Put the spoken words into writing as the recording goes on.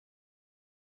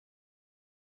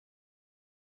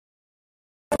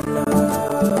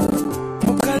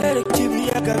mu karere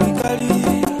k'ibiyaga bigari.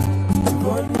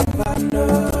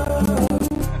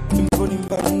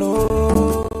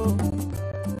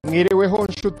 Mwiriweho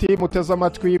nshuti muteze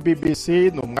amatwi BBC,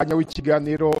 ni umwanya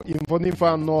w'ikiganiro Imvo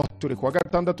n'Imvano. Turi kuwa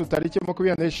gatandatu tariki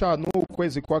 25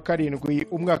 ukwezi kwa karindwi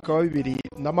umwaka wa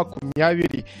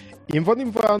 2020. Imvo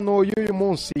n'Imvano y'uyu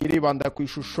munsi iribanda ku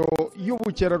ishusho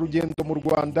y'ubukerarugendo mu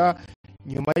Rwanda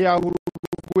nyuma y'aho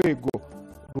urwego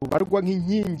rubarwa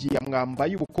nk'inkingi ya mwamba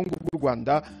y'ubukungu bw'u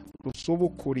Rwanda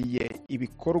rusubukuriye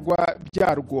ibikorwa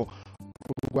byarwo.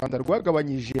 U Rwanda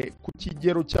rwagabanyije ku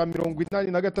kigero cya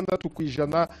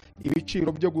 86%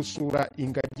 ibiciro byo gusura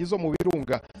ingagi zo mu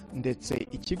birunga, ndetse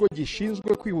ikigo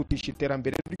gishinzwe kwihutisha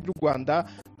iterambere ry'u Rwanda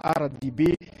RDB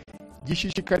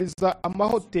gishishikariza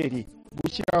amahoteli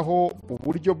gushyiraho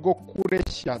uburyo bwo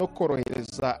kureshya no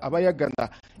korohereza abayagana.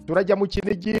 Turajya mu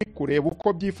Kinigi kureba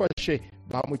uko byifashe.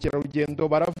 Ba mukerarugendo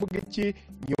baravuga iki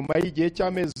nyuma y'igihe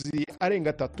cy'amezi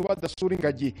arenga 3 badasura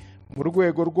ingagi? Mu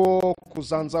rwego rwo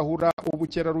kuzanzahura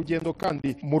ubukerarugendo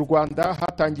kandi mu Rwanda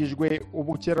hatangijwe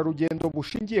ubukerarugendo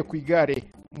bushingiye ku igare.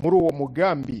 Muri uwo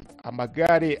mugambi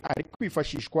amagare ari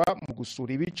kwifashishwa mu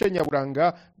gusura ibice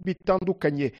nyaburanga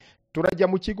bitandukanye. Turajya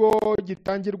mu kigo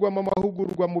gitangirwamo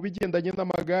amahugurwa mu bigendanye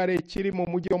n'amagare kiri mu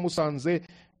mujyi wa Musanze,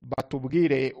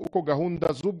 batubwire uko gahunda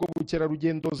z'ubwo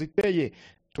bukerarugendo ziteye.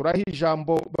 Turaha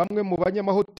ijambo bamwe mu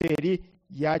banyamahoteli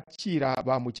yakira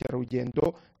ba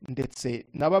mukerarugendo ndetse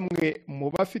na bamwe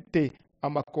mu bafite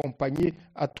amakompanyi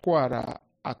atwara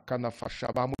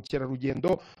akanafasha ba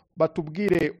mukerarugendo,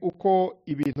 batubwire uko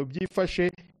ibintu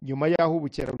byifashe nyuma y'aho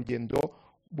ubukerarugendo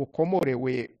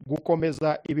bukomorewe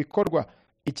gukomeza ibikorwa.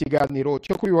 Ikiganiro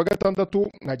cyo kuri wa gatandatu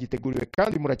mwagiteguriwe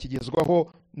kandi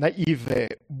murakigezwaho na Yves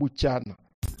Bucyana.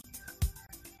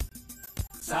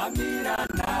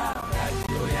 Samirana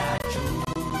radio yacu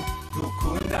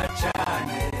dukunda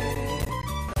cyane,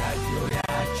 radio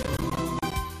yacu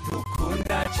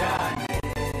dukunda cyane,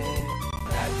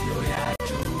 radio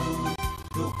yacu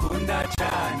dukunda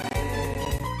cyane,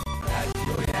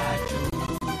 radio yacu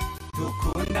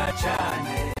dukunda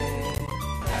cyane,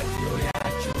 radio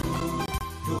yacu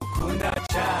dukunda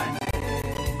cyane.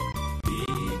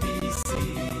 BBC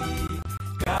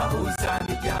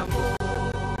gahuzamiryango.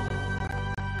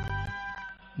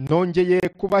 Nongeye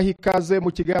kubaha ikaze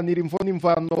mu kiganiro Imvo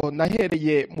n'Imvano.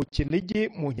 Nahereye mu Kinigi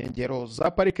mu nkengero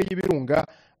za parike y'ibirunga,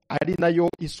 ari nayo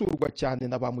isurwa cyane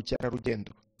na ba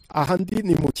mukerarugendo. Aha ndi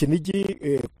ni mu Kinigi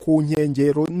ku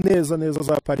nkengero neza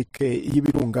za parike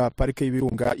y'ibirunga. Parike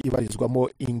y'ibirunga ibarizwamo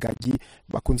ingagi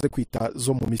bakunze kwita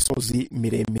zo mu misozi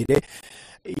miremire.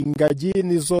 Ingagi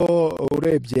nizo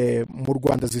urebye mu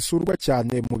Rwanda zisurwa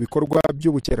cyane mu bikorwa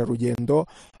by'ubukerarugendo.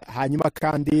 Hanyuma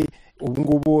kandi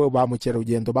ubungubu ba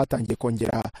mukerarugendo batangiye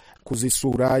kongera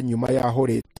kuzisura nyuma y'aho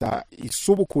leta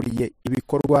isubukuriye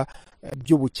ibikorwa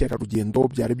by'ubukerarugendo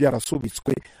byari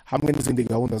byarasubitswe, hamwe n'izindi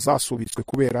gahunda zasubitswe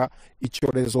kubera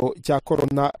icyorezo cya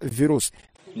corona virus.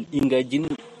 Ingagi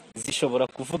zishobora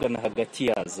kuvugana hagati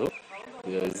yazo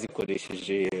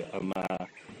zikoresheje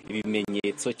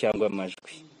ibimenyetso cyangwa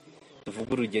amajwi.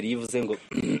 Tuvuga urugero, yivuze ngo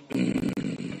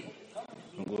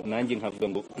nanjye nkavuga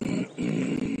ngo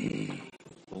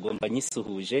ubwo mba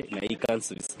nyisuhuje nayo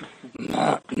ikansubiza.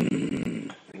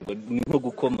 Ni nko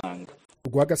gukomanga.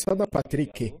 Rwagasana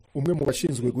Patrick, umwe mu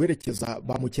bashinzwe guherekeza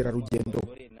ba mukerarugendo,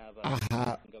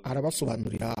 aha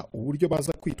arabasobanurira uburyo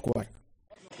baza kwitwara.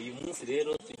 Uyu munsi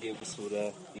rero tugiye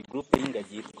gusura igroupe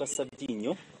y'ingagi yitwa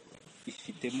Sabyinyo,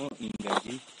 ifitemo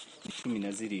ingagi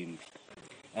 17.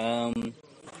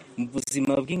 Mu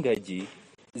buzima bw'ingagi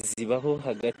zibaho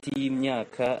hagati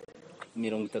y'imyaka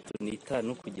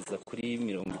 35 kugeza kuri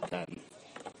 50.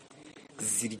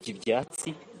 Zirya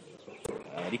ibyatsi,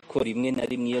 ariko rimwe na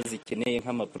rimwe iyo zikeneye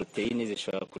nk'amaproteine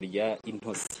zishobora kurya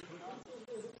intosi.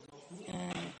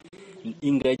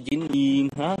 Ingagi ni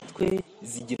nkatwe,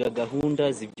 zigira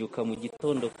gahunda, zibyuka mu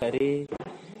gitondo kare.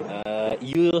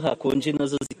 Iyo hakonje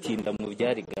nazo zitinda mu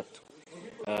byari gato.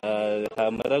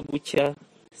 Hamara gucya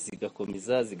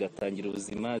zigakomeza zigatangira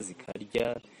ubuzima,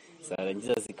 zikarya,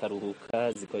 zarangiza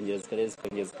zikaruhuka, zikongera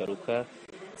zikaruhuka,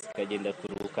 zikagenda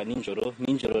kuruhuka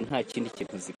nijoro nta kindi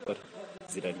kintu zikora,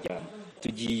 ziraryama.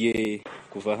 Tugiye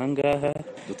kuva aha ngaha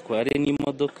dutware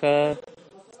n'imodoka,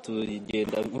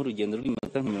 tugenda nk'urugendo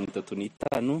rw'iminota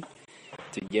 35,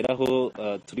 tugeraho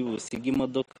turi busiga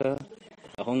imodoka.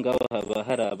 Aho ngaho haba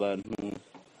hari abantu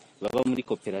baba muri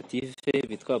koperative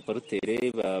bitwa parutere,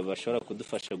 bashobora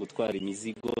kudufasha gutwara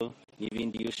imizigo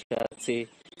n'ibindi. Iyo ushatse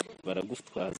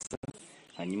baragutwaza,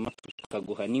 hanyuma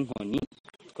tukaguha n'inkoni.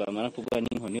 Twamara kuguha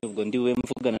n'inkoni, ubwo ndiwe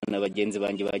mvugana na bagenzi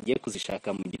banjye bagiye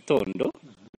kuzishaka mu gitondo,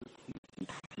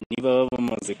 niba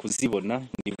bamaze kuzibona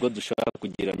nibwo dushobora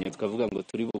kugeranya tukavuga ngo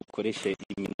turi bukoreshe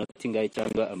iminota ingahe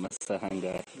cyangwa amasaha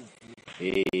angahe.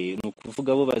 Ni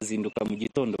ukuvuga bo bazinduka mu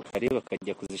gitondo kare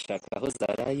bakajya kuzishaka aho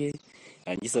zaraye,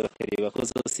 barangiza bakareba ko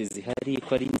zose zihari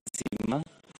ko ari nzima,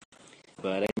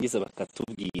 barangiza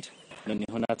bakatubwira,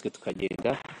 noneho natwe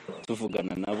tukagenda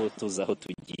tuvugana nabo tuzi aho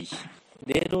tugiye.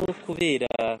 Rero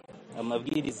kubera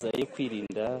amabwiriza yo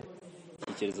kwirinda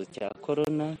icyorezo cya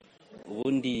korona,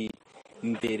 ubundi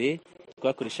mbere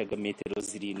twakoreshaga metero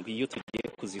 7 iyo tugiye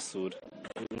kuzisura,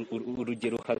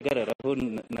 urugero uhagararaho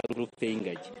na groupe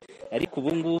y'ingagi, ariko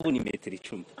ubu ngubu ni metero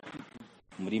 10.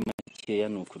 Muri makeya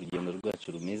ni uko urugendo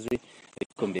rwacu rumeze,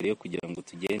 ariko mbere yo kugira ngo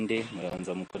tugende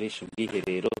murabanza mukoresha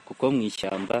ubwiherero, kuko mu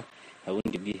ishyamba nta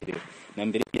bundi bwiherero. Na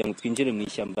mbere kugira ngo twinjire mu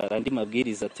ishyamba andi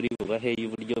mabwiriza turi bubahe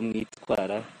y'uburyo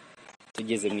mwitwara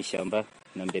tugeze mu ishyamba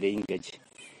na mbere y'ingagi.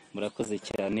 Murakoze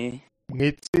cyane. Mu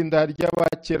itsinda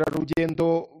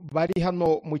ry'abakerarugendo bari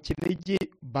hano mu Kinigi,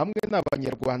 bamwe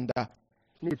n'Abanyarwanda.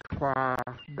 Nitwa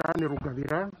Dani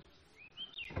Rugabira,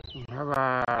 nkaba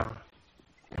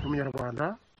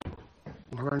umunyarwanda,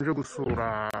 nkaba nje gusura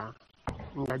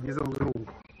ingagi zo mu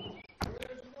birunga.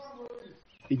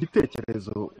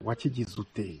 Igitekerezo wakigize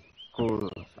ute?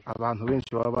 Ko abantu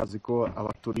benshi baba bazi ko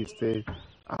abaturiste,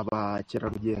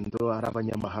 abakerarugendo ari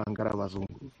abanyamahanga, ari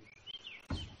abazungu.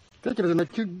 Igitekerezo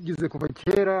nakigize kuva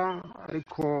kera,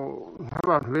 ariko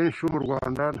nk'abantu benshi bo mu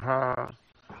Rwanda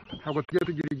ntabwo tujya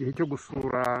tugira igihe cyo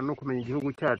gusura no kumenya igihugu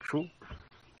cyacu.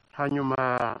 Hanyuma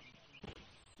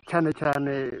cyane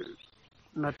cyane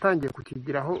natangiye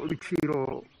kukigiraho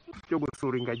ibiciro byo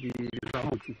gusura ingagi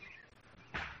bizamukiye,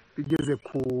 bigeze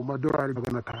ku madolari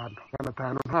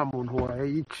 500 nta muntu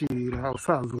wayicira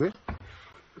usanzwe.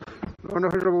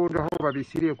 Noneho ejo bundi aho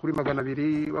babishyiriye kuri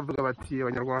 200 bavuga bati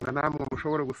abanyarwanda namwe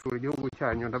mushobore gusura igihugu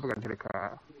cyanyu, ndavuga nti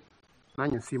reka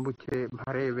nanjye nsimbuke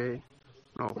mparebe.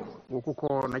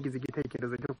 Kuko nagize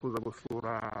igitekerezo cyo kuza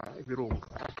gusura ibirunga.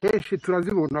 Akenshi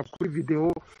turazibona kuri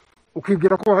video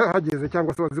ukibwira ko hageze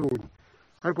cyangwa se wazibonye,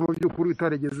 ariko mu by'ukuri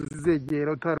utarigeze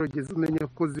uzegera, utarigeze umenya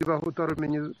ko zibaho,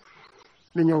 utaramenye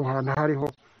aho hantu hariho.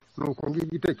 Nuko ngiye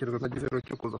igitekerezo nagize rero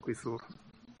cyo kuza kwisura.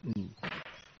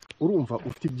 Urumva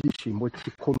ufite ibyishimo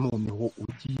kiko noneho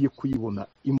ugiye kuyibona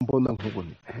imbona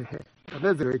nkubone?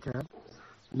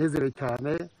 Nezerewe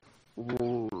cyane.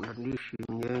 Ubu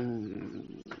nishimye,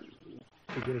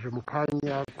 tegereje mu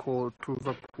kanya ko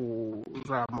tuza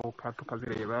kuzamuka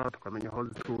tukazireba, tukamenya aho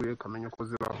zituye, tukamenya uko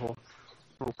zibaho.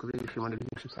 Nuko ibishimo ni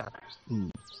byinshi cyane.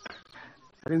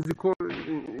 Ari nzi ko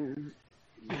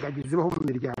ingagi zibaho mu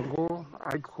miryango,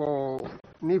 ariko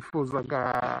nifuzaga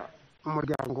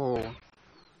umuryango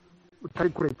utari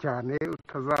kure cyane,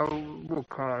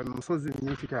 utazabuka imisozi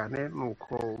myinshi cyane.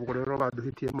 Nuko ubwo rero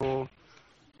baduhitiyemo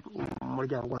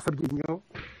umuryango wa Sabyinyo.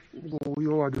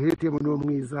 Uyo waduhitiyemo niwo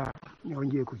mwiza, niho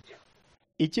ngiye kujya.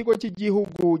 Ikigo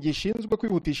cy'igihugu gishinzwe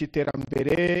kwihutisha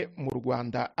iterambere mu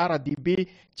Rwanda RDB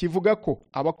kivuga ko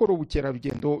abakora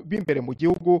ubukerarugendo b'imbere mu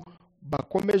gihugu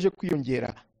bakomeje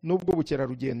kwiyongera, nubwo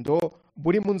ubukerarugendo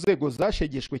buri mu nzego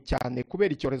zashegeshwe cyane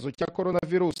kubera icyorezo cya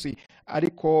coronavirus,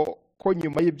 ariko ko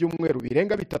nyuma y'ibyumweru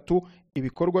birenga 3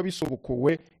 ibikorwa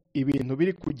bisubukuwe, ibintu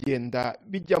biri kugenda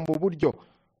bijya mu buryo,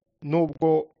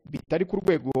 nubwo bitari ku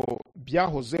rwego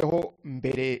byahozeho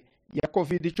mbere ya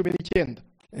COVID-19.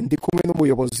 Ndi kumwe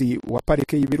n'umuyobozi wa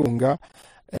parike y'ibirunga,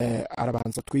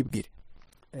 arabanza twibwire.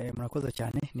 Murakoze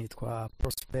cyane. Nitwa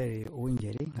Prosper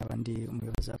Uwingeri, nkaba ndi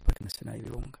umuyobozi wa Parike National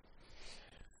y'Ibirunga.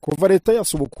 Kuva leta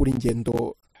yasubukura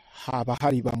ingendo, haba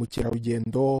hari ba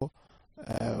mukerarugendo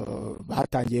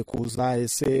batangiye kuza,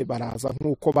 ese baraza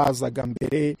nk'uko bazaga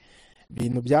mbere?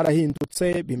 Ibintu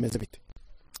byarahindutse, bimeze bite?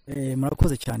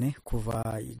 Murakoze cyane.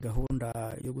 Kuva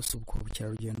gahunda yo gusubukura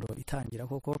ubukerarugendo itangira,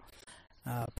 koko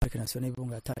Parike National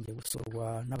y'Ibirunga yatangiye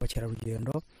gusurwa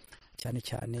n'abakerarugendo, cyane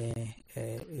cyane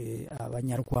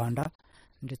abanyarwanda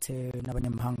ndetse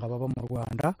n'abanyamahanga baba mu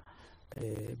Rwanda.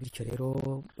 Bityo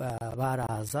rero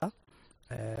baraza.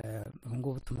 Ubu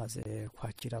ngubu tumaze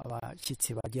kwakira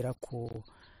abashyitsi bagera kuri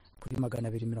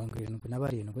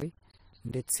 277,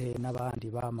 ndetse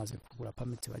n'abandi bamaze kugura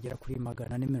pamiti bagera kuri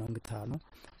 450.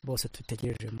 Bose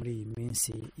tutegereje muri iyi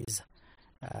minsi iza.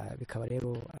 Bikaba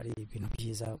rero ari ibintu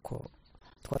byiza ko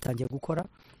twatangiye gukora.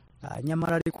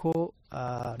 Nyamara ariko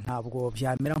ntabwo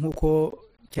byamera nk'uko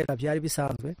kera byari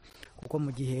bisanzwe, kuko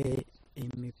mu gihe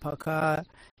imipaka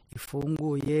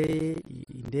ifunguye,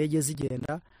 indege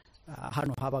zigenda,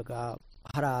 hano habaga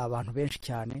hari abantu benshi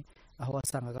cyane, aho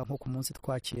wasangaga nko ku munsi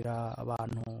twakira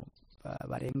abantu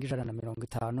barenga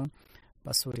 150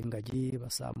 basura ingagi,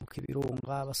 basamuka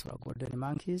ibirunga, basura golden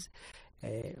monkeys.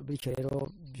 bityo rero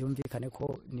byumvikane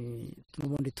ko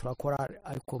n'ubundi turakora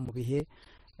ariko mu bihe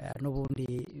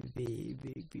n'ubundi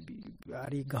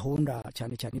ari gahunda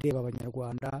cyane cyane ireba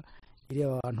abanyarwanda,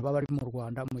 ireba abantu baba bari mu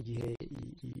Rwanda mu gihe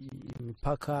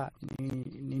imipaka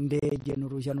n'indege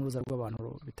n'urujya n'uruza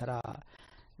rw'abantu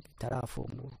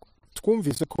bitarafungurwa.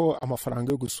 Twumvise ko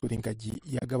amafaranga yo gusura ingagi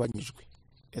yagabanyijwe.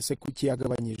 Ese kuki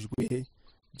yagabanyijwe?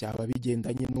 Byaba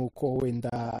bigendanye n'uko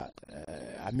wenda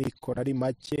amikoro ari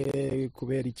make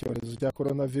kubera icyorezo cya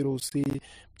coronavirusi,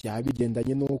 byaba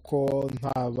bigendanye n'uko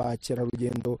nta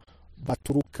bakerarugendo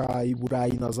baturuka i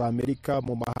Burayi na za Amerika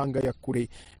mu mahanga ya kure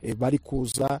bari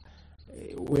kuza,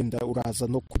 wenda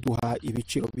uraza no kuduha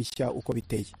ibiciro bishya uko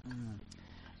biteye.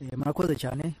 Murakoze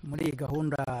cyane. Muri iyi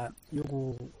gahunda yo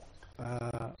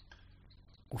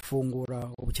gufungura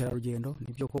ubukerarugendo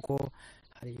nibyo koko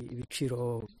hari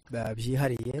ibiciro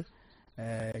byihariye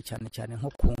cyane cyane nko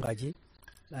ku ngagi.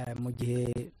 Mu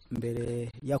gihe mbere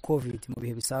ya covid, mu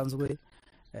bihe bisanzwe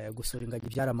gusura ingagi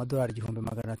byari amadolari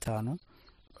 1500.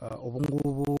 Ubu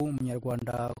ngubu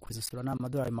umunyarwanda kuzisura ni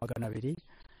amadolari 200,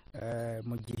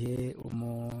 mu gihe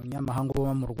umunyamahanga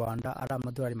uba mu Rwanda ari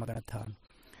amadolari 500.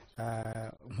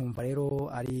 Nkumva rero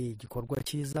ari igikorwa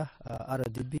cyiza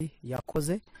RDB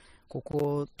yakoze,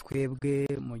 kuko twebwe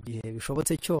mu gihe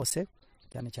bishobotse cyose,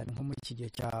 cyane cyane nko muri iki gihe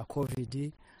cya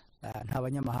covid, nta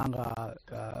banyamahanga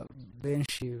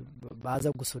benshi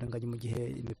baza gusura ingagi mu gihe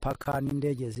imipaka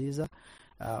n'indege ziza,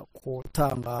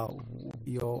 gutanga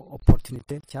iyo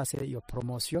opportunity cyangwa se iyo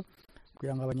promotion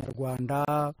kugira ngo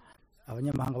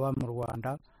abanyamahanga baba mu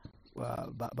Rwanda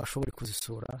bashobore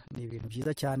kuzisura. Ni ibintu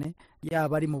byiza cyane,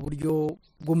 yaba ari mu buryo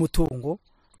bw'umutungo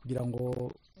kugira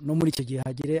ngo no muri icyo gihe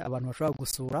hagire abantu bashobora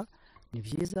gusura, ni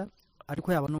byiza,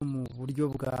 ariko yaba no mu buryo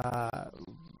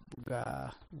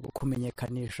bwo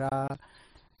kumenyekanisha,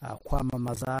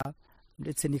 kwamamaza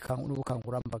ndetse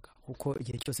n'ubukangurambaga, kuko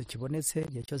igihe cyose kibonetse,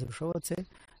 igihe cyose bishobotse,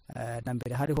 na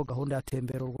mbere hariho gahunda ya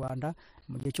tembera u Rwanda,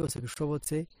 mu gihe cyose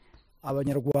bishobotse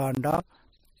abanyarwanda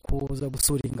kuza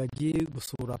gusura ingagi,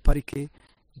 gusura parike,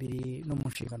 biri no mu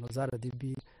nshingano za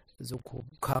RDB zo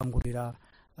gukangurira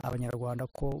abanyarwanda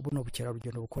ko buno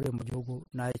bukerarugendo bukoreye mu gihugu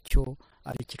nacyo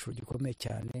ari icyiciro gikomeye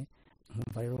cyane.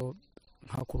 Nkumva rero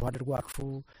nka ku ruhande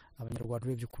rwacu abanyarwanda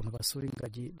urebye ukuntu basura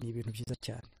ingagi ni ibintu byiza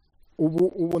cyane. Ubu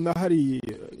ubona hari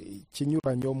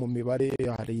ikinyuranyo mu mibare,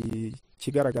 hari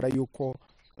kigaragara yuko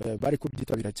bari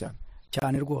kubyitabira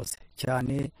cyane rwose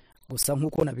cyane. Gusa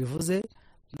nk'uko nabivuze,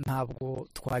 ntabwo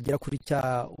twagera kuri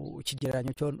cya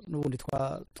ikigereranyo cyo n'ubundi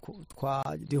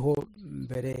twariho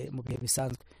mbere mu bihe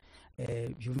bisanzwe.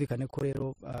 Byumvikane ko rero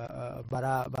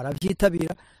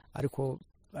barabyitabira, ariko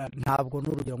ntabwo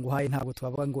n'urugero nguhaye, ntabwo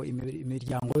tubavuga ngo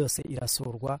imiryango yose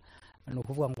irasurwa. Ni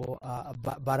ukuvuga ngo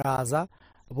baraza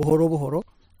buhoro buhoro,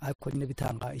 ariko nyine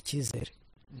bitanga icyizere.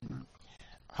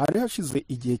 Hari hashize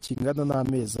igihe kingana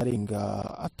n'amezi arenga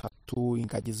 3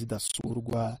 ingagi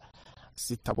zidasurwa,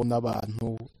 zitabona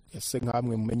abantu. Ese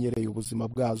nkamwe mumenyereye ubuzima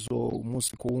bwazo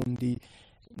umunsi ku wundi,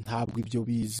 ntabwo ibyo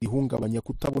bizihungabanya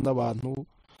kutabona abantu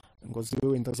ngo zibe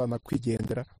wenda zana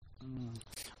kwigendera?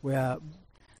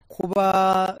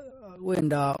 Kuba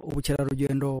wenda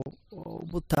ubukerarugendo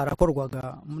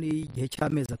butarakorwaga muri gihe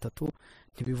cy'amezi 3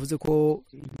 ntibivuze ko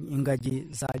ingagi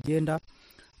zagenda,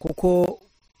 kuko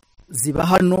ziba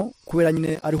hano kubera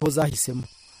nyine ariho zahisemo,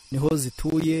 niho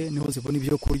zituye, niho zibona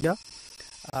ibyo kurya.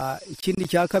 Ikindi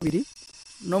cya kabiri,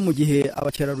 no mu gihe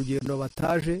abakerarugendo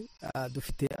bataje,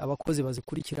 dufite abakozi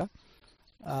bazikurikira,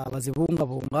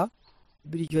 bazibungabunga.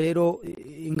 Bityo rero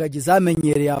ingagi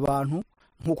zamenyereye abantu,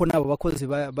 nk'uko n'abo bakozi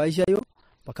bajyayo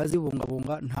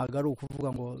bakazibungabunga. Ntabwo ari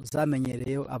ukuvuga ngo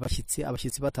zamenyereye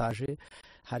abashyitsi bataje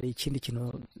hari ikindi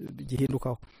kintu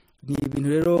gihindukaho. Ni ibintu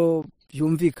rero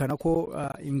byumvikana ko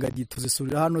ingagi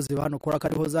tuzisurira hano, ziba hano kora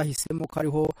kariho zahisemo,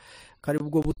 kari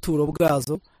ubwo buturo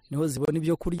bwazo, niho zibona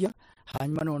ibyo kurya.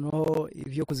 Hanyuma noneho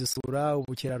ibyo kuzisura,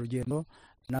 ubukerarugendo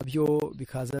nabyo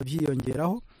bikaza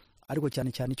byiyongeraho. Ariko cyane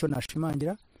cyane icyo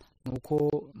nashimangira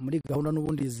nuko muri gahunda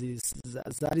n'ubundi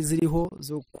zari ziriho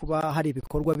zo kuba hari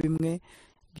ibikorwa bimwe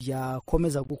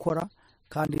byakomeza gukora,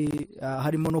 kandi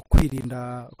harimo no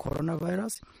kwirinda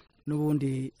coronavirus.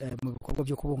 N'ubundi mu bikorwa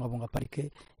byo kubungabunga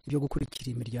parike, byo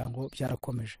gukurikira imiryango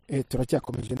byarakomeje.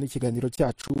 Turacyakomeje n'ikiganiro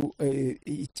cyacu.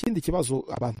 Ikindi kibazo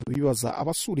abantu bibaza,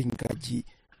 abasura ingagi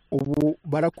ubu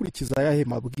barakurikiza ayahe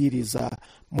mabwiriza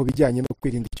mu bijyanye no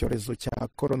kwirinda icyorezo cya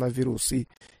coronavirus,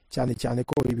 cyane cyane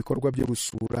ko ibikorwa byo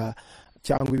gusura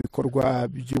cyangwa ibikorwa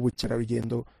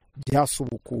by'ubukerarugendo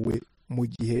byasubukuwe mu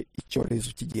gihe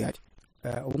icyorezo kigihari?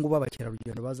 Ubu ngubu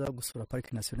abakerarugendo baza gusura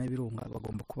Parike Nationale y'Ibirunga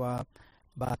bagomba kuba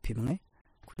bapimwe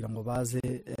kugira ngo baze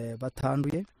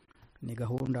batanduye. ni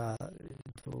gahunda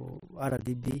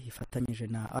RDB ifatanyije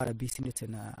na RBC ndetse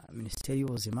na Minisiteri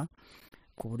y'Ubuzima,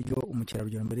 ku buryo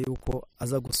umukerarugendo mbere y'uko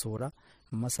aza gusura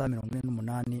mu masaha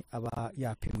 48 aba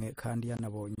yapimwe kandi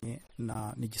yanabonye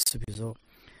n'igisubizo.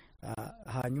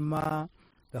 Hanyuma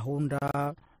gahunda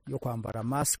yo kwambara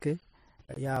maske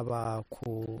yaba ku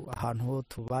ahantu ho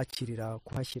tubakirira,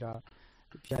 kuhashyira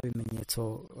bya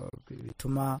bimenyetso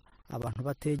bituma abantu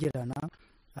bategerana,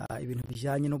 ibintu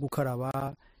bijyanye no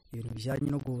gukaraba, ibintu bijyanye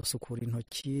no gusukura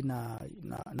intoki na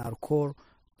alcohol,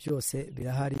 byose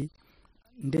birahari.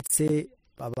 Ndetse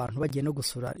abantu bagiye no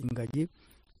gusura ingagi,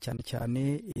 cyane cyane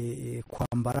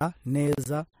kwambara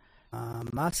neza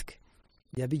mask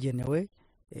yabigenewe,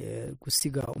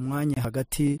 gusiga umwanya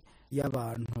hagati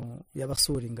y'abantu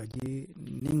y'abasura ingagi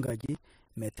n'ingagi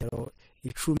metero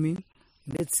 10,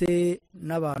 ndetse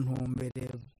n'abantu mbere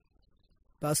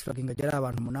basuraga ingagi ari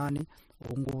abantu 8,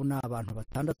 ubu ngubu ni abantu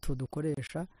 6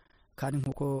 dukoresha, kandi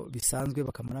nk'uko bisanzwe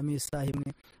bakamaramo isaha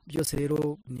imwe. Byose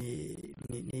rero ni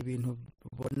ibintu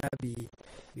ubona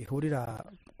bihurira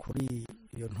kuri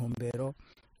iyo ntumbero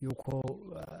yuko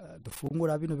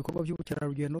dufungura bino bikorwa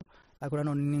by'ubukerarugendo, ariko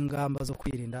nanone n'ingamba zo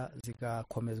kwirinda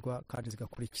zigakomezwa kandi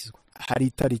zigakurikizwa. Hari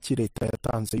itariki leta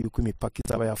yatanze yuko imipaka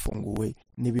izaba yafunguwe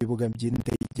n'ibibuga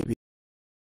by'indege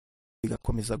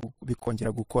bigakomeza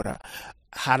bikongera gukora.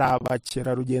 Hari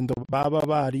abakerarugendo baba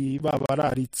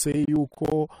bararitse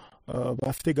yuko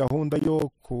bafite gahunda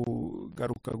yo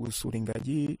kugaruka gusura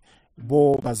ingagi,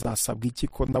 bo bazasabwa iki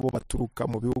ko nabo baturuka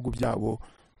mu bihugu byabo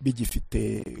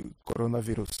bigifite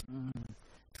coronavirus?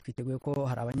 Twiteguye ko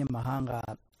hari abanyamahanga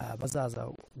bazaza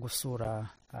gusura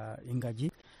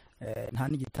ingagi. Nta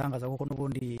n'igitangaza kuko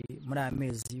n'ubundi muri aya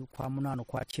mezi kwa 8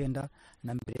 kwa 9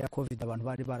 na mbere ya covid abantu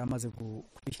bari baramaze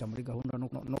kwishyira muri gahunda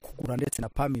no kugura ndetse na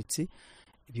permits.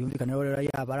 Byumvikana rero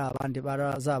yaba ari abandi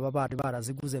barazaba bari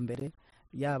baraziguze mbere,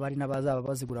 yaba ari n'abazaba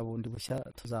bazigura bundi bushya,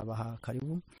 tuzabaha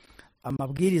karibu.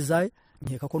 Amabwiriza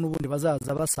nkeka ko n'ubundi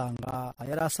bazaza basanga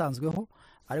yari asanzweho,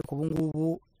 ariko ubu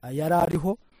ngubu yari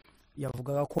ariho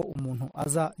yavugaga ko umuntu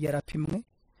aza yarapimwe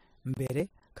mbere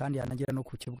kandi yanagera no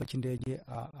ku kibuga cy'indege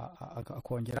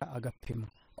akongera agapima,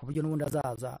 ku buryo n'ubundi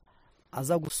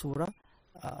aza gusura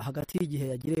hagati y'igihe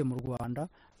yagiriye mu Rwanda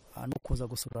no kuza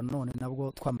gusura none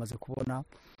nabwo twamaze kubona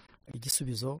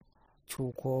igisubizo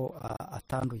cy'uko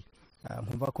atanduye.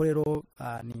 Nkumva ko rero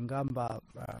ni ingamba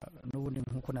n'ubundi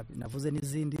nk'uko navuze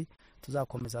n'izindi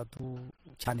tuzakomeza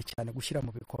cyane cyane gushyira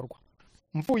mu bikorwa.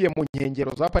 Mvuye mu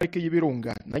nkengero za parike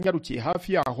y'Ibirunga nanyarukiye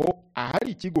hafi yaho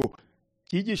ahari ikigo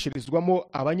cyigishirizwamo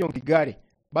abanyonga igare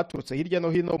baturutse hirya no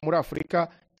hino muri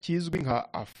Afurika kizwi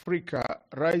nka Africa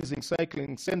Rising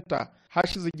Cycling Center.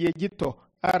 Hashize igihe gito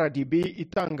RDB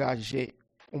itangaje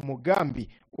umugambi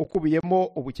ukubiyemo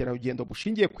ubukerarugendo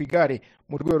bushingiye ku igare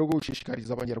mu rwego rwo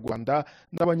gushishikariza abanyarwanda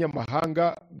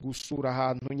n'abanyamahanga gusura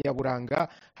ahantu nyaburanga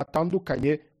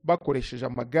hatandukanye bakoresheje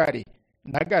amagare.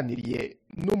 Naganiriye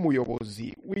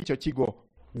n'umuyobozi w'icyo kigo.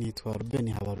 Nitwa Ruben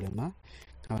Habarurema,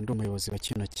 ndi umuyobozi wa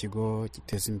kino kigo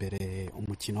giteza imbere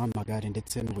umukino w'amagare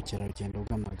ndetse n'ubukerarugendo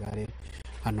bw'amagare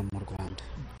hano mu Rwanda.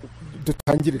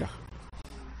 Dutangirira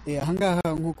ahangaha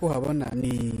nk'uko habona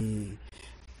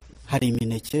hari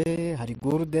imineke, hari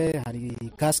gourde, hari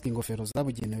casque, ingofero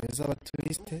zabugenewe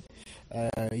z'abaturiste.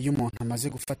 Iyo umuntu amaze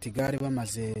gufata igare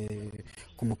bamaze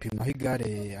kumupima aho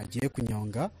igare agiye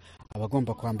kunyonga, aba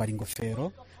agomba kwambara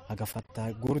ingofero,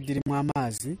 agafata gourde irimo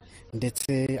amazi,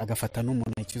 ndetse agafata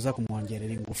n'umuneke uza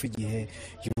kumwongerera ingufu igihe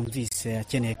yumvise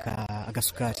akeneye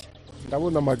agasukari.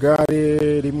 Ndabona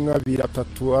amagare 1, 2,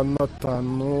 3,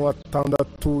 4, 5,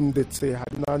 6, ndetse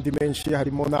hari n'andi menshi,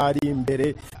 harimo n'ari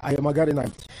imbere. Aya magare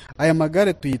naki? Aya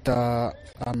magare tuyita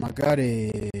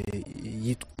amagare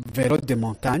velo de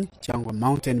montagne cyangwa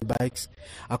mountain bikes,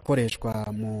 akoreshwa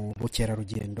mu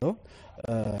bukerarugendo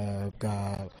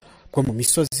bwo mu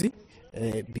misozi.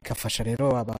 Bikafasha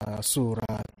rero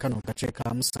abasura kano gace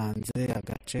ka Musanze,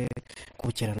 agace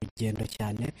k'ubukerarugendo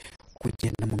cyane,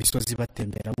 kugenda mu misozi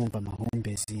batembera bumva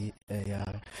amahumbezi ya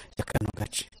kano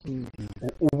gace.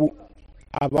 Ubu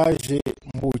abaje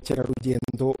mu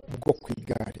bukerarugendo bwo ku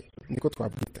igare niko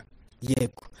twabwita?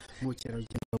 Yego, mu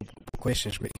bukerarugendo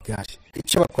bukoreshejwe igare.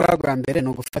 Icyo bakora bwa mbere ni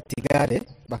ugufata igare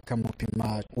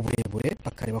bakamupima uburebure,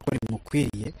 bakareba ko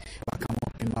rimukwiriye,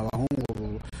 bakamupima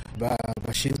abahungu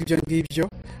bashinzwe ibyo ngibyo,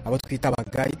 abo twita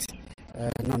abagayidi.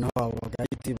 Noneho abo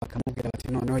bagayidi bakamubwira bati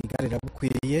noneho igare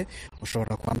riragukwiriye,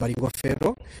 ushobora kwambara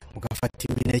ingofero, ugafata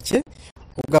imineke,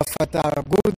 ugafata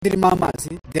gourde irimo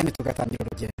amazi, then tugatangira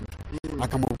urugendo.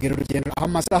 Akamubwira urugendo aho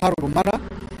amasaha rumara,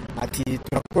 ati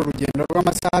turakora urugendo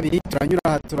rw'amasaha 2, turanyura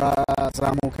aha,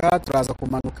 turazamuka, turaza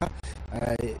kumanuka,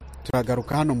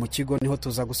 turagaruka hano mu kigo, niho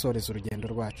tuza gusoreza urugendo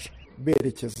rwacu.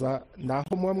 berekeza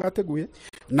naho muba mwateguye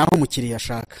naho umukiriya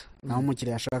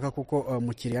ashaka kuko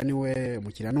umukiriya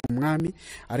ni umwami,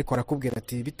 ariko arakubwira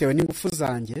ati bitewe n'ingufu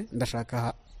zanjye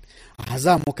ndashaka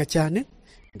ahazamuka cyane,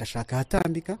 ndashaka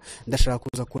ahatambika, ndashaka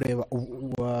kuza kureba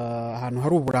ahantu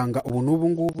hari uburanga ubu n'ubu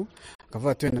ngubu,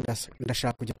 akavuga ati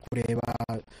ndashaka kujya kureba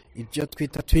ibyo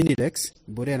twita Twin Lakes,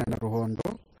 Burera na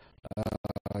Ruhondo,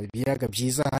 ibiyaga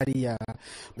byiza hariya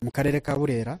mu karere ka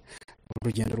Burera,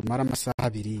 urugendo rumara amasaha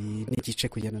 2 n'igice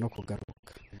kugenda no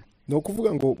kugaruka. ni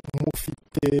ukuvuga ngo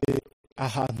mufite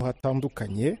ahantu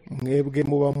hatandukanye mwebwe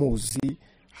muba muzi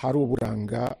hari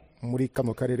uburanga muri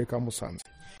kano karere ka Musanze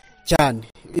cyane.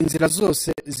 Inzira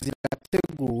zose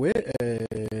zirateguwe,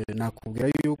 nakubwira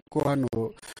yuko hano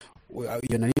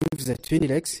iyo nari mvuze Twin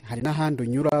Lakes, hari n'ahandi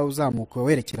unyura uzamuka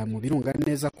werekera mu birunga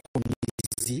neza ku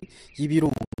mizi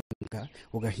y'ibirunga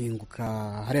ugahinguka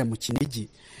hariya mu Kinigi.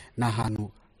 Ni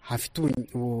ahantu hafite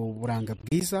uburanga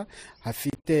bwiza,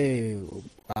 hafite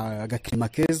agakirima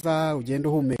keza, ugenda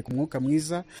uhumeka umwuka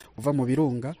mwiza uva mu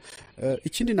birunga.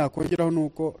 Ikindi nakongeraho ni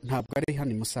uko ntabwo ari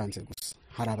hano i Musanze gusa,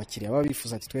 hari abakiriya baba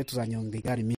bifuza ati twe tuzanyonga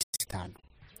igare iminsi 5.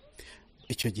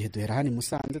 Icyo gihe duhera hano i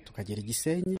Musanze tukagera i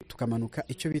Gisenyi, tukamanuka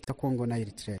icyo bita Congo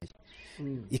Nile Trail,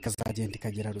 ikazagenda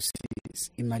ikagera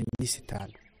Rusizi, imara iminsi 5.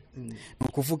 Ni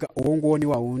ukuvuga uwo nguwo ni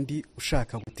wa wundi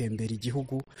ushaka gutembera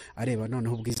igihugu areba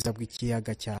noneho ubwiza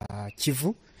bw'ikiyaga cya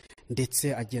Kivu,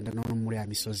 ndetse agenda no muri ya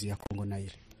misozi ya Congo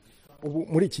Nile. ubu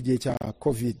muri iki gihe cya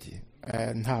covid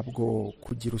ntabwo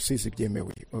kugira Rusizi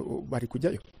byemewe, bari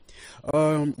kujyayo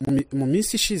mu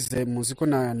minsi ishize muzi ko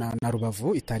na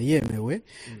Rubavu itari yemewe,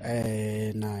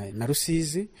 na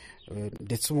Rusizi,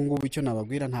 ndetse ubu ngubu icyo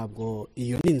nababwira ntabwo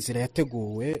iyo ni inzira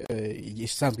yateguwe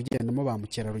isanzwe igendamo ba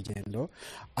mukerarugendo,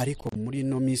 ariko muri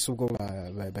no minsi ubwo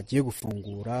bagiye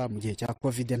gufungura mu gihe cya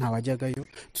covid ntawajyagayo,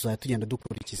 tuzajya tugenda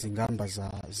dukurikiza ingamba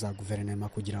za guverinoma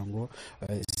kugira ngo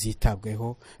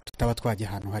zitabweho, tutaba twajya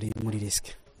ahantu hari muri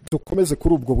risike. dukomeze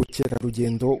kuri ubwo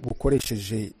bukerarugendo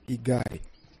bukoresheje igare,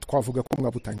 twavuga ko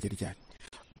mwabutangira ryari?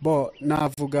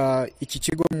 Navuga iki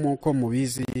kigo muko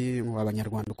mubizi,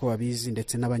 abanyarwanda uko babizi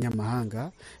ndetse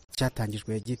n'abanyamahanga,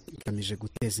 cyatangijwe gigamije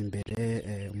guteza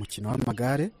imbere umukino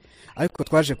w'amagare, ariko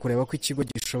twaje kureba ko ikigo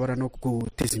gishobora no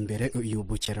guteza imbere uyu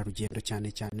bukerarugendo,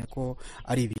 cyane cyane ko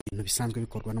ari ibintu bisanzwe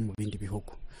bikorwa no mu bindi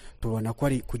bihugu. Tubona ko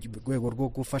ari ku rwego rwo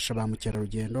gufasha ba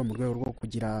mukerarugendo, mu rwego rwo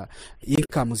kugira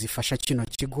income zifasha kino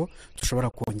kigo, dushobora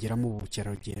kongeramo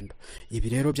ubukerarugendo. Ibi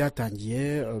rero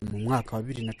byatangiye mu mwaka wa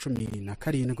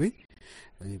 2017,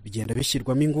 bigenda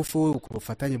bishyirwamo ingufu ku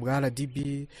bufatanye bwa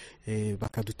RDB,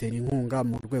 bakadutera inkunga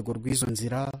mu rwego rw'izo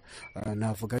nzira.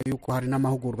 Navuga yuko hari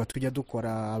n'amahugurwa tujya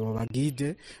dukora, aba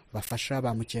bagide bafasha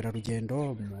ba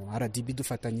mukerarugendo mu RDB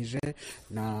dufatanyije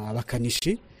na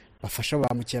abakanishi bafasha ba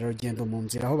mukerarugendo mu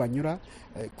nzira aho banyura,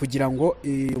 kugira ngo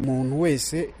umuntu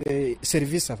wese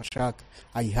serivisi ashaka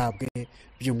ayihabwe,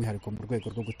 by'umwihariko mu rwego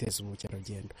rwo guteza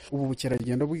ubukerarugendo. Ubu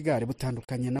bukerarugendo bw'igare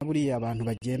butandukanye na buriya abantu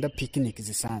bagenda picnic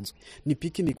zisanzwe. Ni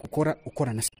picnic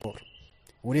ukora na siporo,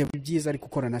 ureba ibyiza ariko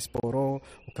ukora na siporo,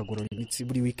 ukagorora imitsi.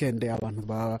 Buri weekend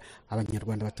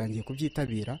abanyarwanda batangiye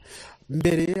kubyitabira.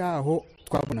 Mbere yaho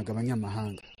twabonaga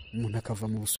abanyamahanga, umuntu akava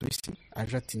mu Busuwisi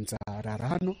aje ati nzarara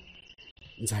hano,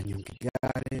 nzanyonga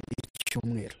igare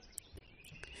icyumweru,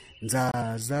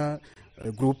 nzaza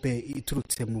groupe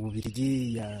iturutse mu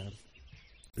Bubiligi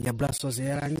ya Brussels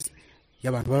Airlines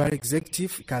y'abantu baba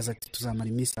executive, kaza ati tuzamara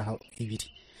iminsi 2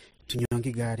 tunyonga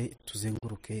igare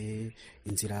tuzenguruke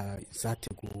inzira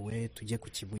zateguwe, tujye ku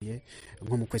Kibuye.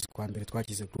 Nko mu kwezi kwa mbere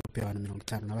twagize groupe y'abantu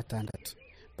 56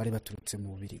 bari baturutse mu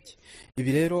Bubiligi.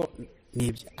 Ibi rero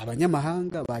ni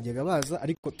abanyamahanga bajyaga baza,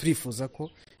 ariko turifuza ko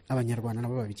abanyarwanda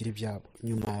nabo babigira ibyabo.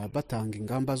 Nyuma batanga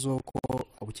ingamba z'uko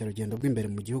ubukerarugendo bw'imbere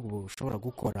mu gihugu bushobora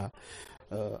gukora,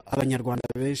 abanyarwanda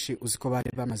benshi uzi ko bari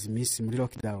bamaze iminsi muri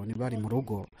lockdown, bari mu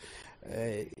rugo.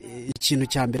 Ikintu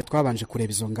cya mbere twabanje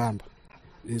kureba izo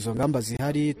ngamba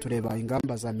zihari, tureba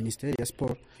ingamba za Minisiteri ya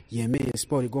Sport yemeye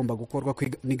sport igomba gukorwa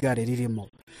n'igare ririmo.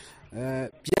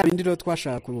 Bya bindi rero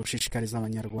twashaka gushishikariza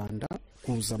abanyarwanda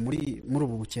kuza muri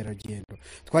ubu bukerarugendo,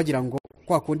 twagira ngo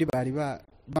kwa kundi bari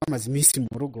bamaze iminsi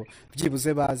mu rugo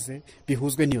byibuze baze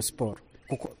bihuzwe n'iyo sport,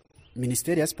 kuko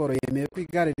Minisiteri ya Sport yemeye ko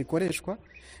igare rikoreshwa,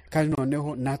 kandi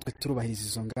noneho natwe turubahiriza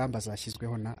izo ngamba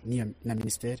zashyizweho na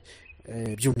Minisiteri,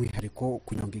 by'umwihariko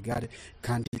kunyonga igare,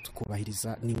 kandi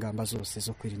tukubahiriza n'ingamba zose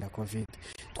zo kwirinda covid.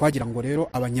 Twagira ngo rero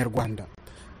abanyarwanda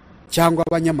cyangwa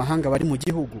abanyamahanga bari mu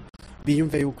gihugu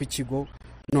biyumve yuko ikigo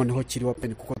noneho kiri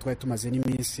open, kuko twari tumaze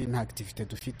n'iminsi nta activity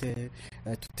dufite,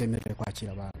 tutemerewe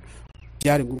kwakira abantu.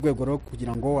 Byari mu rwego rwo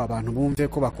kugira ngo abantu bumve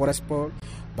ko bakora sport,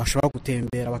 bashobora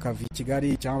gutembera bakava i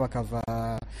Kigali cyangwa bakava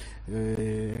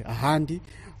ahandi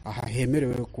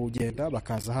hemerewe kugenda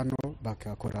bakaza hano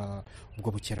bakakora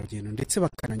ubwo bukerarugendo ndetse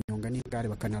bakananyonga n'igare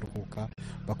bakanaruhuka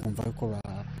bakumva ko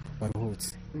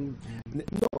baruhutse.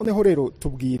 Noneho rero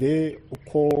tubwire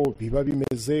uko biba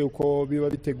bimeze, uko biba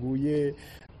biteguye.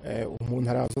 Umuntu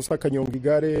araza akanyonga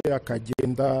igare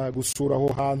akagenda gusura aho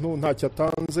hantu ntacyo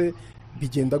atanze,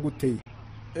 bigenda guteye?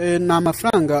 Ni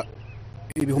amafaranga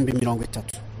 30,000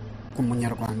 ku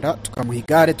munyarwanda, tukamuha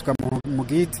igare tukamuha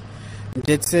umugide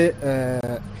ndetse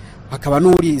hakaba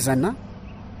n'urizana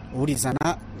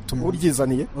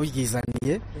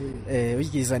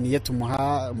uryizaniye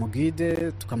tumuha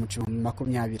umugide tukamuca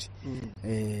 20,000.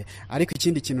 Ariko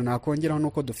ikindi kintu nakongeraho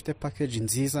nuko dufite package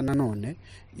nziza nanone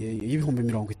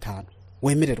y'50,000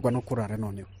 wemererwa no kurara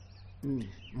noneho.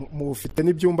 Mufite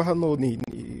n'ibyumba hano ni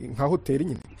nka hoteli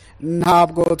nyine?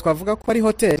 Ntabwo twavuga ko ari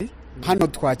hoteli, hano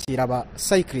twakira aba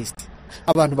cyclist,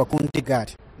 abantu bakunda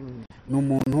igare. Ni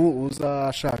umuntu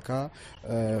uzashaka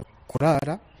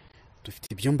kurara, dufite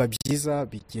ibyumba byiza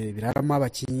biraramo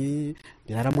abakinnyi,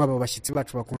 biraramo aba bashyitsi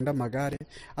bacu bakunda amagare,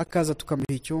 akaza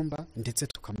tukamuha icyumba ndetse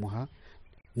tukamuha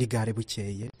n'igare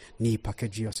bukeye, ni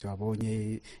package yose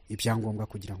babonye ibyangombwa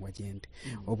kugira ngo agende.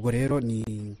 Ubwo rero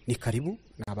ni karibu,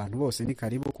 n'abantu bose ni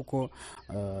karibu kuko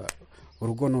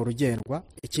urugo ni urugendwa.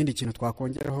 Ikindi kintu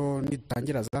twakongeraho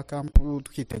nitangira za kampu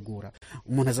twitegura,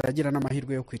 umuntu azagira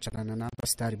n'amahirwe yo kwicarana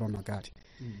n'abasitari b'amagare,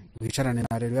 wicarane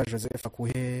na rero Joseph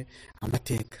akuhe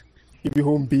amateka.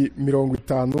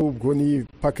 50,000 ubwo ni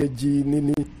package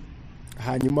nini.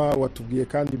 Hanyuma watubwiye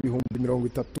kandi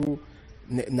 30,000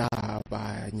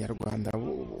 n'abanyarwanda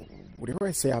buri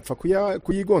wese yapfa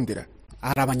kuyigondera.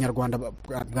 Ari abanyarwanda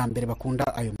bwa mbere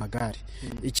bakunda ayo magare.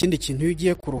 Ikindi kintu iyo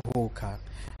ugiye kuruhuka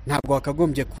ntabwo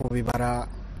wakagombye kubibara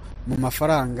mu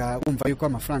mafaranga wumva yuko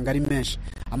amafaranga ari menshi.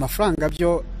 Amafaranga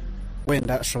byo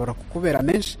wenda ashobora kukubera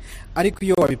menshi, ariko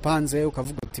iyo wabipanze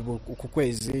ukavuga uti uku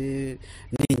kwezi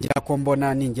ningira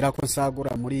ko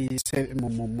nsagura mu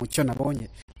cyo nabonye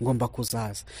ngomba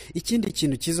kuzaza. Ikindi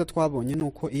kintu cyiza twabonye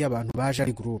nuko iyo abantu baje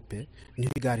ari groupe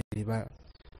niho igare riba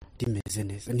rimeze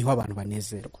neza, niho abantu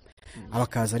banezerwa.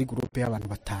 Abakaza ari groupe y'abantu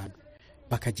 5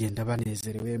 bakagenda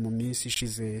banezerewe. Mu minsi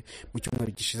ishize, mu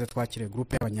cyumweru gishize twakiriye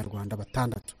groupe y'abanyarwanda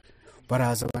 6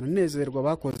 baraza banezerwa,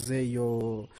 bakoze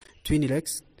iyo Twin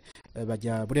Rex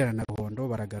bajya Burera na Ruhondo,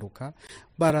 baragaruka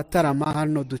baratarama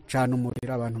hano, ducana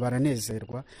umuriro, abantu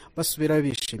baranezerwa basubira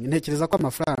bishimye. Ntekereza ko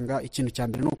amafaranga ikintu cya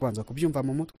mbere no kubanza kubyumva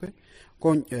mu mutwe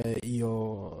ko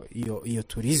iyo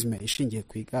tourisme ishingiye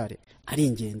ku igare ari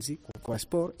ingenzi kuko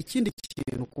sport. Ikindi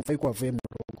kintu kuva yuko wavuye mu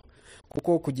rugo,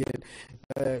 kuko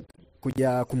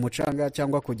kujya ku mucanga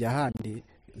cyangwa kujya ahandi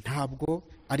ntabwo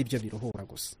ari byo biruhura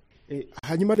gusa.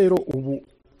 Hanyuma rero ubu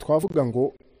twavuga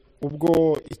ngo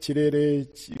ubwo ikirere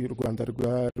cy'u Rwanda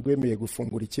rwemeye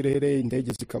gufungura ikirere,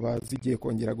 indege zikaba zigiye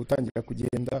kongera gutangira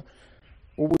kugenda,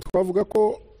 ubu twavuga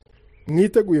ko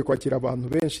mwiteguye kwakira abantu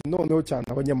benshi, noneho cyane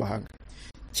abanyamahanga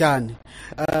cyane.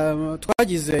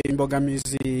 Twagize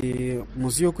imbogamizi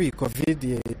muzi yo kuri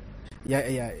covid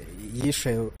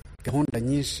yishe gahunda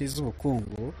nyinshi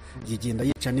z'ubukungu, yigenda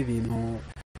yica n'ibintu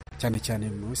cyane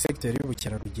mu secteur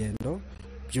y'ubukerarugendo,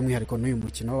 by'umwihariko n'uyu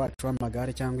mukino wacu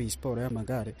w'amagare cyangwa iyi siporo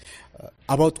y'amagare.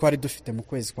 Abo twari dufite mu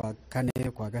kwezi kwa 4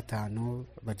 kwa 5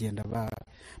 bagenda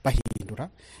bahindura.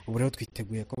 Ubu rero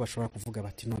twiteguye ko bashobora kuvuga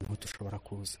bati noneho dushobora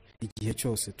kuza igihe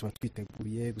cyose, tuba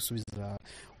twiteguye gusubiza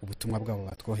ubutumwa bwabo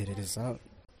batwoherereza.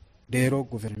 Rero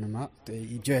guverinoma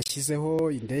ibyo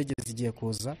yashyizeho, indege zigiye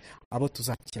kuza, abo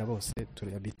tuzakira bose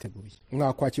turabiteguye.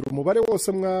 Mwakwakira umubare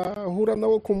wose mwahura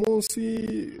nawo ku munsi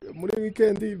muri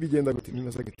weekend, bigenda gute,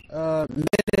 bimeze gute?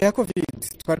 Mbere ya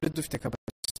covid twari dufite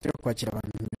capacity yo kwakira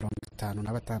abantu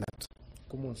 56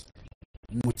 ku munsi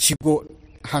mu kigo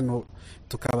hano,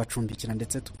 tukabacumbikira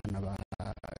ndetse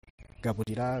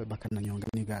tukanabagaburira bakananyonga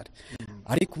n'igare.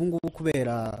 Ariko ubu ngubu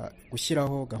kubera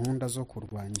gushyiraho gahunda zo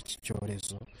kurwanya iki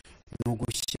cyorezo, no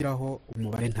gushyiraho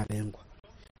umubare ntarengwa,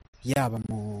 yaba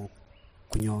mu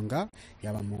kunyonga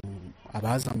yaba mu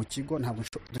abaza mu kigo, ntabwo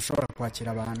dushobora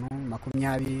kwakira abantu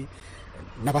 25,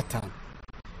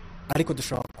 ariko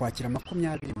dushobora kwakira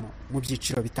 20 mu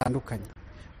byiciro bitandukanye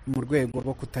mu rwego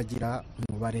rwo kutagira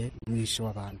umubare mwinshi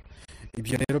w'abantu.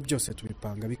 Ibyo rero byose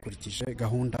tubipanga bikurikije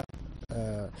gahunda.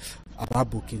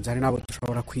 Ababukinze hari nabo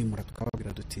dushobora kwimura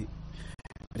tukababwira duti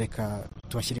reka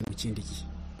tubashyire mu kindi gihe.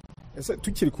 Ese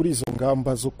tukiri kuri izo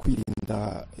ngamba zo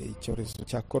kwirinda icyorezo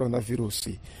cya coronavirus,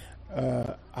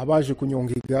 abaje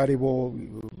kunyonga igare bo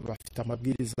bafite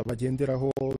amabwiriza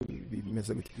bagenderaho,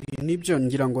 bimeze bite? Nibyo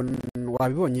ngira ngo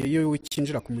wabibonye, iyo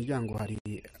ukinjira ku muryango hari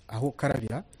aho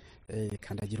karabira,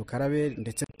 kandagira ukarabe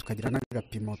ndetse tukagira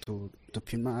n'agapimo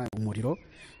dupima umuriro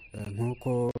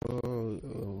nk'uko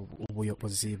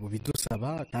ubuyobozi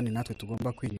bubidusaba kandi natwe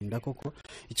tugomba kwirinda koko.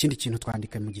 Ikindi kintu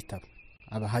twandika mu gitabo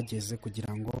abahageze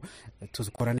kugira ngo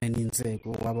tukorane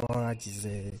n'inzego waba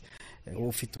wagize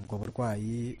ufite ubwo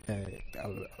burwayi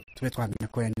tube twamenya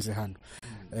ko yanyuze hano.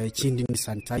 Ikindi ni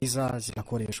sanitizer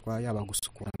zirakoreshwa yaba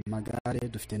gusukura amagare,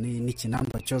 dufite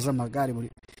n'ikinamba cyoza amagare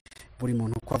buri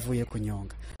muntu uko avuye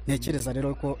kunyonga. Ntekereza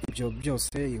rero ko ibyo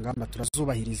byose ingamba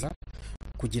turazubahiriza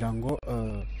kugira ngo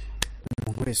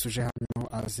umuntu wese uje hano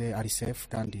aze ari safe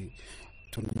kandi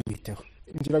tunamwiteho.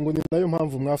 ngira ngo ni nayo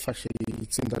mpamvu mwafashe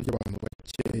itsinda ry'abantu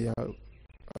bakeya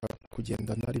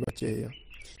kugendana ari bakeya.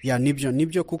 Ya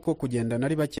nibyo kuko kugendana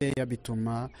ari bakeya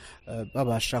bituma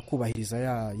babasha kubahiriza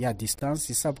ya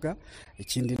distance isabwa.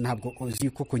 Ikindi ntabwo uzi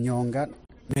ko kunyonga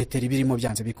metero birimo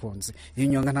byanze bikunze. Iyo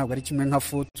nyonga ntabwo ari kimwe nka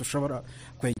foot ushobora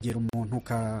kwegera umuntu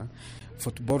ka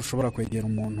football ushobora kwegera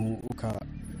umuntu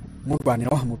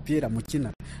murwanira wa mupira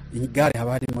mukina. Igare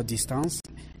haba harimo distance,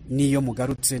 niyo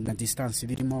mugarutse na distance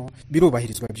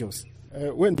birubahirizwa byose.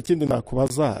 Wenda ikindi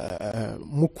nakubaza,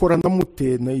 mukorana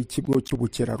mute n'ikigo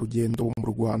cy'ubukerarugendo mu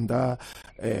Rwanda,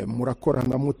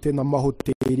 murakorana mute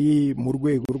n'amahoteli mu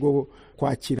rwego rwo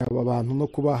kwakira aba bantu no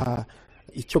kubaha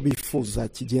icyo bifuza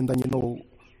kigendanye no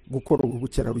gukora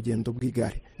ubukerarugendo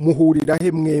bw'igare? Muhurira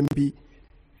he mwembi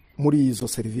muri izo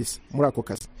serivisi muri ako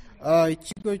kazi?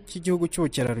 Ikigo cy'igihugu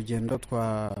cy'ubukerarugendo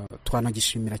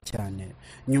twanagishimira cyane.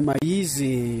 Nyuma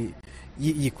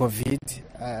y'iyi covid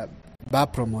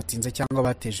bapromotinze cyangwa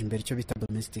bateje imbere icyo bita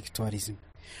domestic tourism.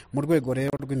 Mu rwego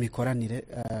rero rw'imikoranire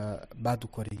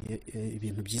badukoreye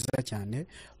ibintu byiza cyane,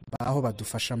 aho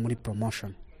badufasha muri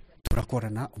promotion.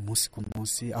 Turakorana umunsi ku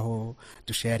munsi aho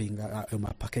dusharinga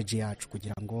ama package yacu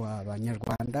kugira ngo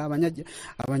abanyarwanda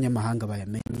abanyamahanga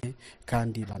bayamenye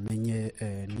kandi bamenye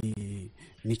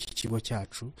n'iki kigo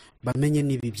cyacu, bamenye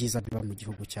n'ibi byiza biba mu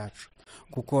gihugu cyacu.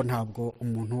 Kuko ntabwo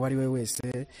umuntu wari we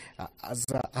wese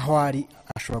aza aho ari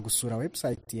ashobora gusura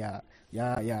website ya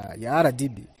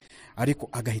RDB ariko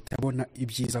agahita abona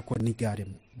ibyiza ko n'igare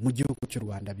mu gihugu cy'u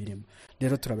Rwanda birimo.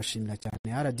 Rero turabashimira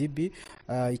cyane RDB.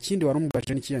 Ikindi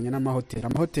warumbaje n'ikijyanye n'amahoteli.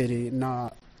 Amahoteli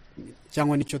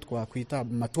cyangwa nicyo twakwita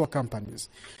tour companies.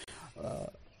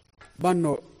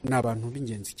 Bano ni abantu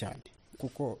b'ingenzi cyane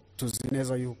kuko tuzi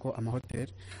neza yuko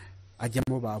amahoteli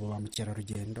ajyamo ba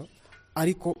mukerarugendo,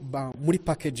 ariko muri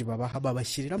package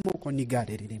babashyiriramo ko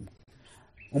n'igare ririmo.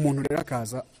 Umuntu rero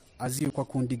akaza azi yuko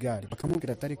akunda igare,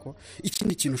 bakamubwira ati ariko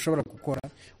ikindi kintu ushobora gukora,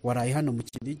 waraye hano mu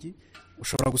Kinigi,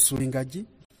 ushobora gusura ingagi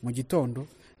mu gitondo,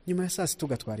 nyuma ya saa sita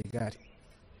ugatwara igare.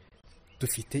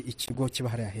 Dufite ikigo kiba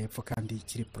hariya hepfo kandi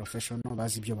kiri professional,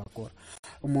 bazi ibyo bakora.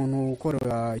 Umuntu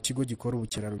ukora ikigo gikora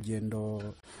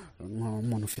ubukerarugendo,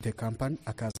 umuntu ufite company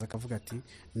akaza akavuga ati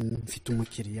mfite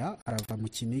umukiriya arava mu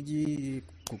Kinigi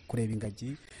kureba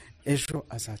ingagi, ejo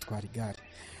azatwara igare.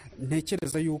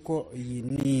 Ntekereza yuko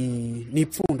ni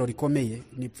ipfundo rikomeye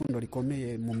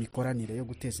mu mikoranire yo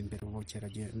guteza imbere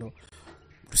ubukerarugendo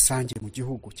rusange mu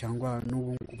gihugu cyangwa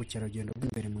n'ubukerarugendo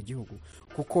bw'imbere mu gihugu,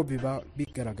 kuko biba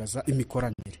bigaragaza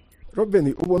imikoranire.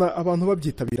 Robin, ubona abantu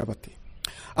babyitabira bate?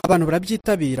 Abantu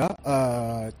barabyitabira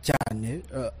cyane,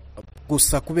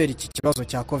 gusa kubera iki kibazo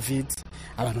cya covid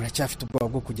abantu baracyafite ubwoba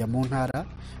bwo kujya mu ntara.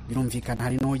 Birumvikana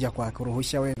hari n'ujya kwaka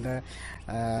uruhushya wenda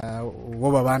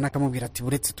uwo babana akamubwira ati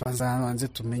buretse tubanze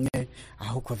tumenye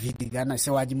aho covid igana,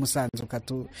 ese wajya Musanze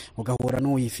ugahura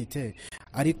n'uyifite.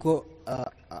 Ariko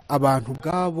abantu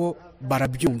bwabo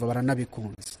barabyumva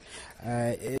baranabikunze.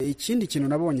 Ikindi kintu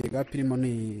nabonye gapirimo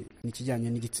ni ikijyanye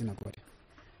n'igitsina gore.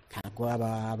 Ntabwo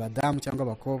abadamu cyangwa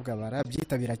abakobwa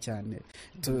barabyitabira cyane,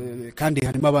 kandi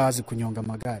harimo abazi kunyonga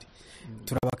amagare.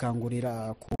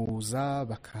 Turabakangurira kuza,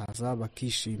 bakaza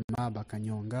bakishima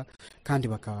bakanyonga kandi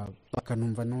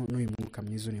bakanumva n'uyu mwuka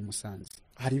mwiza uri Musanze.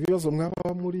 Hari ibibazo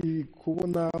mwaba muri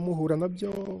kubona muhura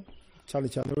nabyo cyane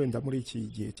cyane wenda muri iki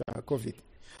gihe cya covid?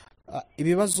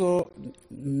 Ibibazo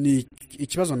ni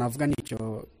ikibazo navuga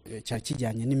nicyo cyari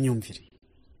kijyanye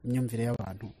n'imyumvire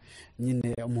y'abantu.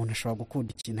 Nyine umuntu ashobora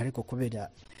gukunda ikintu ariko kubera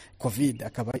covid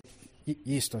akaba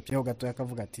yistopyeho gato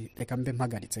akavuga ati reka mbe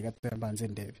mpagaritse gato mbanze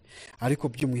ndebe. Ariko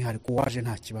by'umwihariko waje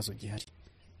nta kibazo gihari,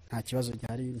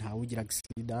 nta ugira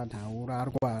accident, nta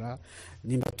urarwara.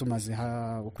 Nimba tumaze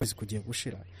ukwezi kugiye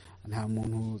gushira, nta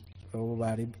muntu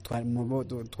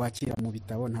twakira mu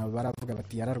bitabo nta baravuga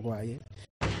bati yararwaye.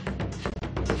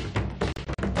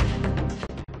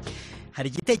 Hari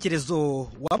igitekerezo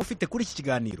waba ufite kuri iki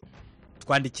kiganiro?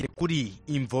 Twandikire kuri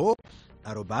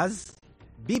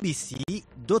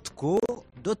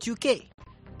imvo@bbc.co.uk.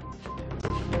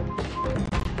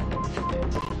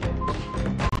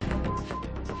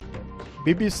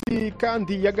 BBC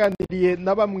kandi yaganiriye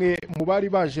na bamwe mu bari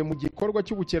baje mu gikorwa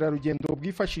cy'ubukerarugendo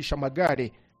bwifashisha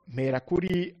amagare. Mpera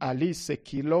kuri Alice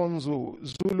Kilonzo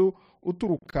Zulu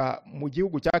uturuka mu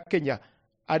gihugu cya Kenya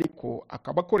ariko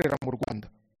akaba akorera mu Rwanda.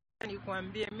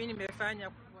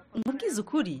 Umubwiza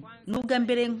ukuri ni ubwa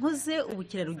mbere nkoze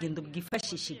ubukerarugendo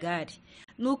bwifashisha igare.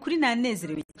 Ni ukuri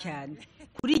nanezerewe cyane.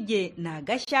 Kuri jye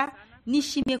nagashya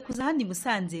nishimiye kuza hano i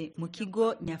Musanze mu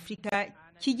kigo nyafurika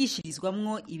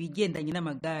cyigishirizwamwo ibigendanye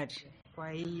n'amagare.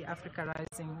 Kwa hii Africa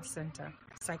Rising Center,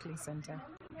 Cycling Center.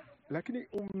 Lakini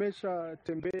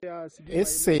umeshatembea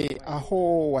ese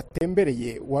aho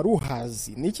watembereye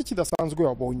waruhazi niki kidasanzwe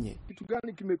wabonye? Kitu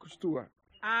gani kimekushtua?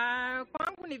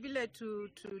 Kwangu ni vile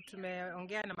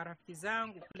tumeongea na marafiki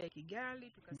zangu kule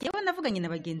Kigali. Yewe navuganye na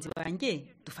bagenzi banjye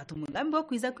dufata umugambi wo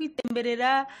kwiza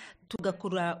kwitemberera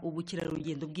tugakora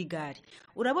ubukerarugendo bw'igare.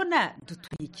 Urabona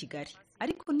dutuye Kigali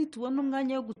ariko nitubona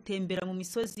umwanya wo gutembera mu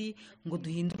misozi ngo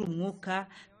duhindure umwuka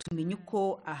tumenye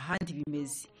uko ahandi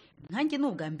bimeze. Nkanjye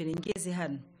n'ubwa mbere ngeze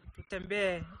hano.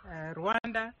 Tutembee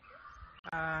Rwanda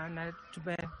na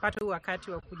tumepata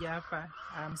wakati wa kuja hapa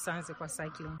Musanze kwa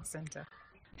Cycling Center.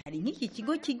 Hari nk'iki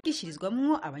kigo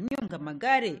cyigishirizwamwo abanyonga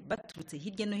amagare baturutse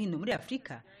hirya no hino muri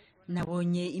Afrika.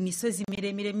 Nabonye imisozi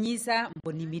miremire myiza,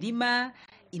 mbona imirima,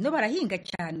 ino barahinga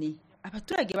cyane.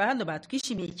 Abaturage ba hano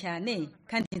batwishimiye cyane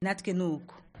kandi natwe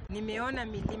nuko. Nimeona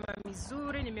milima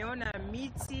mizuri, nimeona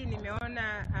miti,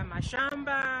 nimeona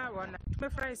mashamba,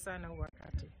 tumefurahi sana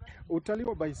wakati. Utalii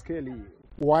wa baiskeli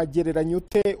wagereranya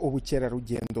ute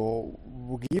ubukerarugendo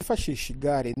bwifashisha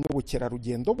igare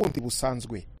n'ubukerarugendo bundi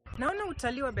busanzwe? Naona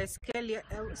utalii wa baiskeli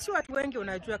si watu wengi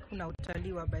unajua kuna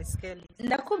utalii wa baiskeli.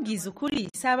 Ndakubwiza ukuri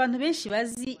si abantu benshi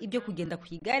bazi ibyo kugenda ku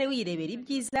igare wirebera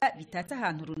ibyiza bitatse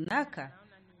ahantu runaka.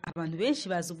 Abantu benshi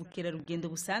bazi ubukerarugendo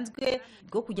busanzwe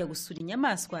bwo kujya gusura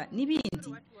inyamaswa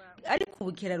n'ibindi, ariko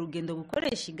ubukerarugendo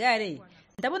bukoresha igare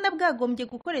ndabona bwagombye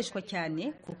gukoreshwa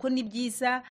cyane kuko ni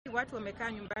byiza. Watu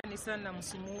wamekaa nyumbani sana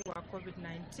msimu wa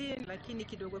COVID-19 lakini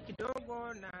kidogo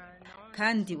kidogo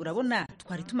kandi urabona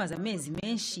twari tumaze amezi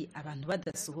menshi abantu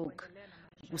badasohoka.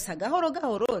 Gusa gahoro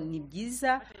gahoro ni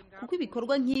byiza kuko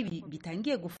ibikorwa nk'ibi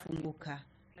bitangiye gufunguka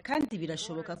kandi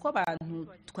birashoboka ko abantu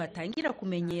twatangira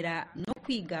kumenyera no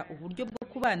kwiga uburyo bwo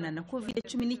kubana na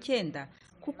COVID-19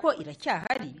 kuko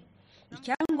iracyahari.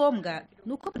 Icyangombwa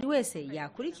nuko buri wese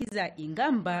yakurikiza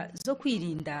ingamba zo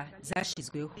kwirinda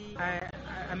zashizweho.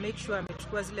 Make sure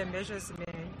amechukua zile measures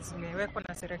zimewekwa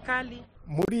na serikali.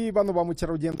 Muri bano ba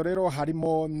mukerarugendo rero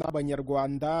harimo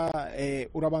n'abanyarwanda.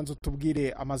 Urabanza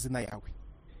utubwire amazina yawe?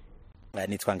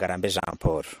 Nitwa Ngarambe Jean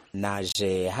Paul.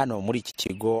 Naje hano muri iki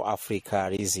kigo Africa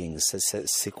Rising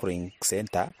Cycling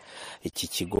Center. Iki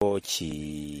kigo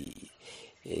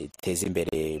kiteza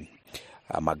imbere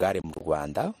amagare mu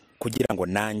Rwanda kugira ngo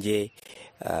nanjye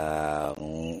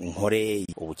nkore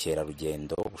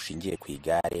ubukerarugendo bushingiye ku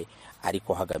igare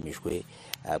ariko hagamijwe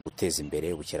guteza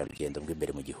imbere ubukerarugendo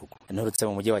bw'imbere mu gihugu. Nturutse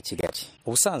mu mujyi wa Kigali.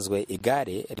 Ubusanzwe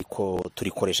igare ariko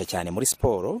turikoresha cyane muri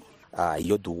siporo.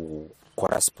 Iyo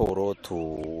dukora siporo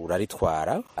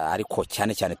turaritwara ariko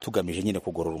cyane cyane tugamije nyine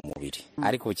kugorora umubiri.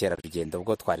 Ariko ubukerarugendo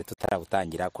bwo twari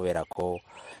tutarabutangira kubera ko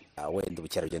wenda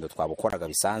ubukerarugendo twabukoraga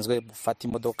bisanzwe gufata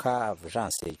imodoka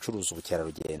agence icuruza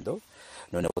ubukerarugendo,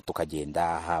 noneho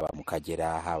tukagenda haba mu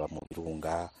Kagera, haba mu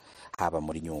Birunga, haba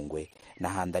muri Nyungwe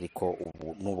n'ahandi, ariko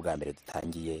ubu n'ubwa mbere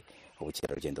dutangiye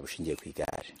ubukerarugendo bushingiye ku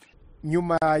igare.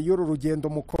 Nyuma y'uru rugendo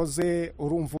mukoze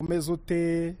urumva umeze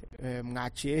ute?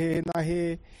 Mwaciye he na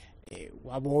he?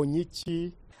 Wabonye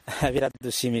iki?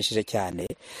 Biradushimishije cyane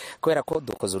kubera ko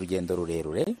dukoze urugendo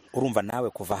rurerure. Urumva nawe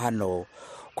kuva hano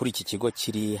kuri iki kigo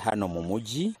kiri hano mu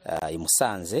mujyi i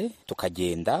Musanze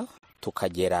tukagenda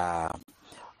tukagera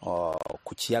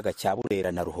ku kiyaga cya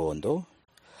Burera na Ruhondo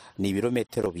ni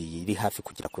ibirometero biri hafi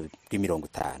kugera kuri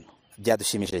 50.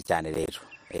 Byadushimishije cyane rero.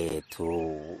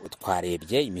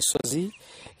 Twarebye imisozi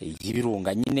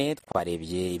y'ibirunga nyine,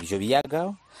 twarebye ibyo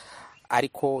biyaga,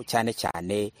 ariko cyane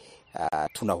cyane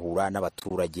tunahura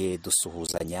n'abaturage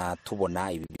dusuhuzanya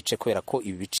tubona ibi bice, kubera ko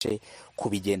ibi bice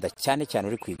kubigenda cyane cyane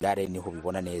uri ku igare niho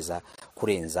bibona neza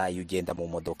kurenza iyo ugenda mu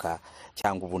modoka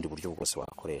cyangwa ubundi buryo bwose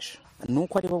wakoresha.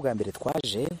 Nuko ari bwo bwa mbere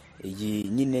twaje, iyi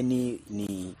nyine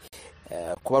ni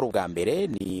kuba ari ubwa mbere,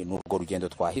 ni urwo rugendo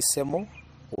twahisemo.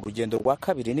 Urugendo rwa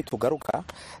kabiri nitugaruka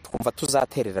twumva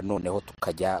tuzaterera noneho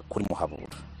tukajya kuri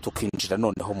Muhabura, tukinjira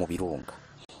noneho mu birunga.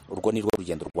 Urwo ni rwo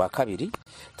rugendo rwa kabiri.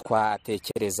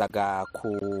 Twatekerezaga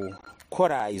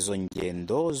gukora izo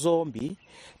ngendo zombi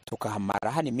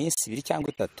tukahamara hano iminsi 2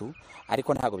 cyangwa 3,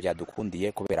 ariko ntago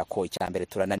byadukundiye kubera ko icya mbere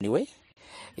turananiwe,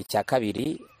 icya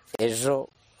kabiri ejo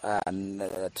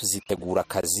tuzitegura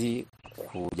akazi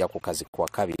kujya ku kazi kuwa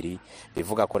kabiri.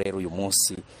 Bivuga ko rero uyu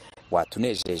munsi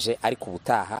watunejeje, ariko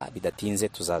ubutaha bidatinze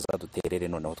tuzaza duterere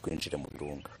noneho twinjire mu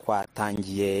birunga.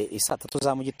 Twatangiye isaa 3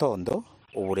 za mu gitondo,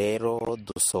 ubu rero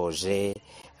dusoje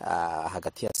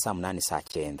hagati ya saa 8 saa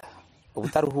 9.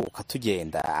 Ubutaruhuka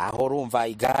tugenda aho urumva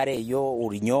igare iyo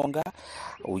urinyonga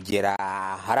ugera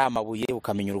hari amabuye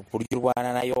ukamenya uburyo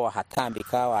urwana nayo,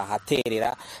 wahatambika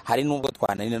wahaterera. Hari nubwo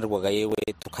twananirwaga yewe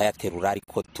tukayaterura,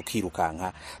 ariko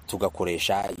tukirukanka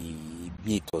tugakoresha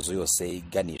imyitozo yose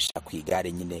iganisha ku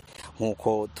igare nyine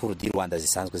nk'uko Tour du Rwanda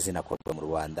zisanzwe zinakorwa mu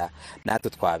Rwanda. Natwe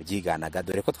twabyiganaga,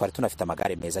 dore ko twari tunafite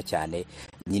amagare meza cyane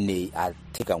nyine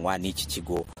ateganywa n'iki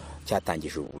kigo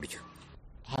cyatangije uburyo.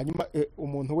 Hanyuma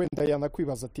umuntu wenda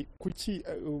yanakwibaza ati kuki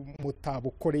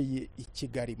mutabukoreye i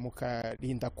Kigali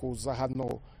mukarinda kuza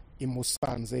hano i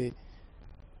Musanze,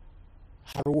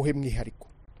 hari uwuhe mwihariko?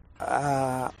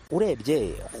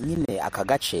 Urebye nyine aka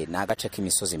gace ni agace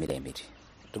k'imisozi miremire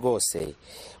rwose,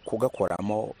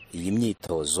 kugakoramo iyi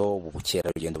myitozo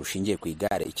ubukerarugendo bushingiye ku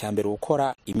igare. Icyambere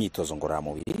ukora imyitozo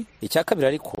ngororamubiri, icya kabiri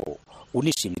ariko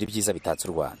unishimira ibyiza bitatse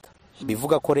u Rwanda.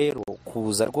 Bivuga ko rero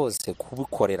kuza rwose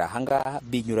kubikorera ahangaha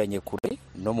binyuranye kure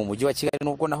no mu mujyi wa Kigali,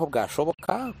 nubwo naho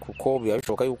bwashoboka, kuko biba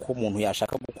bishoboka yuko umuntu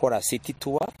yashaka gukora city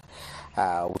tour,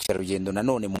 ubukerarugendo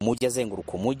nanone mu mujyi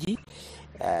azenguruka umujyi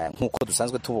nk'uko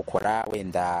dusanzwe tubukora.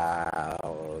 Wenda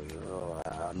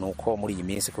nuko muri iyi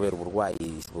minsi kubera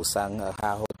uburwayi busanga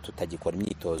nkaho tutagikora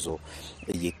imyitozo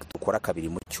dukora 2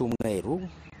 mu cyumweru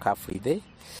ka Friday,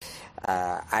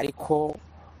 ariko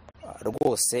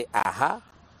rwose aha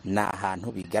ni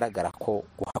ahantu bigaragara ko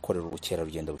guhakorera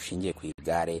ubukerarugendo bushingiye ku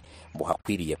igare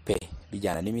buhakwiriye pe,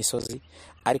 bijyana n'imisozi,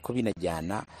 ariko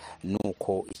binajyana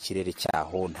nuko ikirere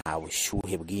cyaho nta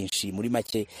bushyuhe bwinshi, muri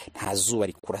make nta zuba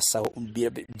rikurasaho,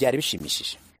 byari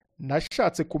bishimishije.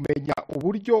 Nashatse kumenya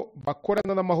uburyo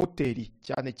bakorana n'amahoteli,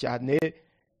 cyane cyane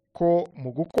ko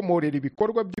mu gukomorera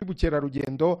ibikorwa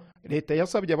by'ubukerarugendo leta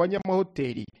yasabye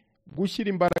abanyamahoteli gushyira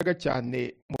imbaraga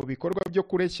cyane mu bikorwa byo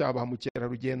kureshya ba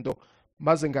mukerarugendo,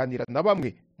 maze nganira na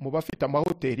bamwe mu bafite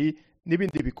amahoteli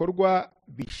n'ibindi bikorwa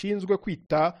bishinzwe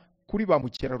kwita kuri ba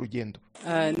mukerarugendo.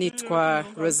 Nitwa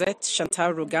Rosette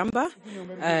Chantal Rugamba,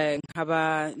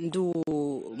 nkaba ndu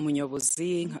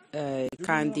munyobozi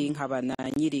kandi nkaba na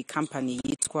nyiri company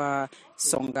yitwa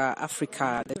Songa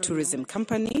Africa the Tourism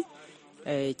Company.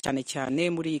 Cyane cyane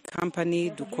muri iyi company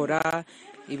dukora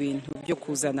ibintu byo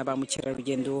kuzana ba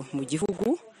mukerarugendo mu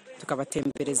gihugu,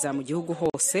 tukabatembereza mu gihugu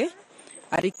hose.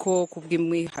 Ariko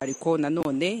kubw'umwihariko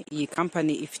nanone iyi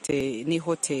company ifite ni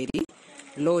hoteli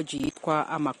lodge yitwa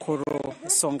Amakoro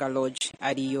Songa Lodge,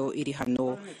 ariyo iri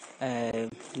hano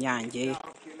Nyange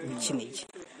mu Kinigi.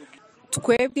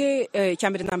 Twebwe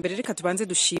cyambere na mbere reka tubanze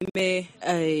dushime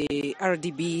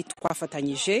RDB,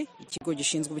 twafatanyije ikigo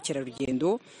gishinzwe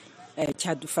ubukerarugendo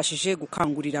cyadufashije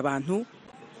gukangurira abantu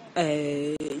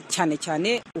cyane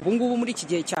cyane ubu ngubu muri iki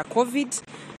gihe cya COVID,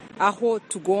 aho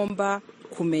tugomba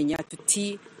kumenya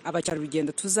tuti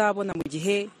abakerarugendo tuzabona mu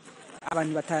gihe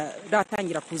abantu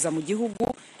bataratangira kuza mu gihugu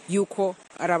yuko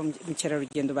ari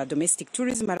abakerarugendo ba domestic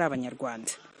tourism, ari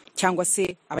abanyarwanda cyangwa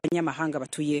se abanyamahanga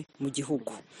batuye mu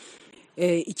gihugu.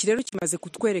 Iki rero kimaze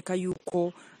kutwereka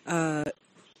yuko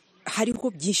hariho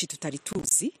byinshi tutari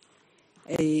tuzi,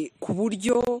 ku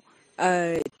buryo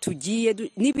tugiye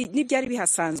n'ibyari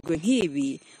bihasanzwe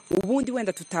nk'ibi ubundi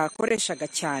wenda tutakoreshaga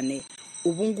cyane,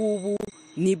 ubu ngubu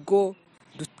nibwo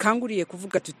dukanguriye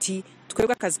kuvuga tuti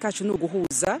twebwe akazi kacu ni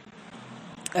uguhuza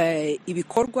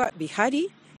ibikorwa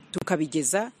bihari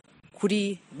tukabigeza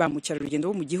kuri ba mukerarugendo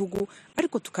bo mu gihugu,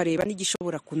 ariko tukareba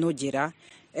n'igishobora kunogera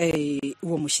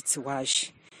uwo mushyitsi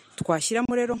waje.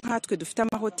 Twashyiramo rero nkatwe dufite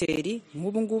amahoteli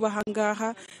nk'ubu ngubu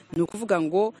ahangaha, ni ukuvuga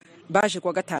ngo baje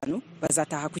kuwa gatanu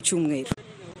bazataha ku cyumweru,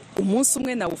 umunsi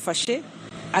umwe nawufashe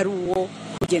ari uwo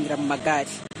kugendera mu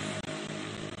magare.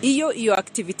 Iyo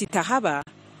activity itahaba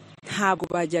ntabwo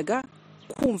bajyaga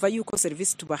kumva yuko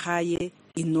serivisi tubahaye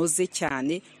inoze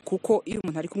cyane, kuko iyo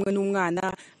umuntu ari kumwe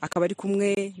n'umwana akaba ari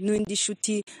kumwe n'indi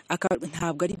nshuti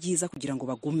ntabwo ari byiza kugira ngo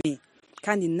bagume,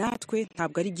 kandi natwe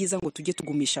ntabwo ari byiza ngo tujye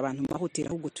tugumisha abantu mu mahoteli,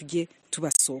 ahubwo tujye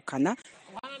tubasohokana.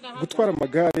 Gutwara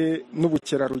amagare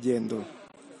n'ubukerarugendo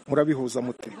murabihuza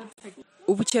mute?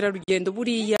 Ubukerarugendo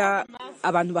buriya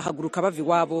abantu bahaguruka bava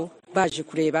iwabo baje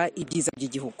kureba ibyiza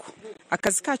by'igihugu.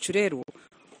 Akazi kacu rero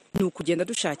ni ukugenda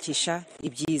dushakisha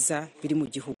ibyiza biri mu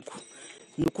gihugu.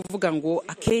 Ni ukuvuga ngo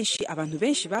akenshi abantu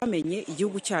benshi bamenye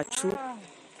igihugu cyacu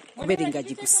kubera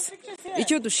ingagi gusa.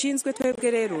 Icyo dushinzwe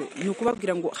twebwe rero ni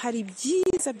ukubabwira ngo hari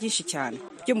ibyiza byinshi cyane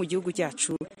byo mu gihugu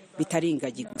cyacu bitari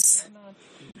ingagi gusa.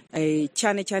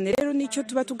 Cyane cyane rero nicyo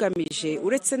tuba tugamije,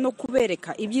 uretse no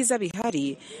kubereka ibyiza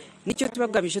bihari, nicyo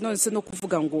tubagamije none se no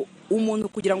kuvuga ngo umuntu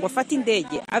kugira ngo afate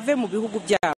indege ave mu bihugu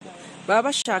byabo baba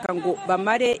bashaka ngo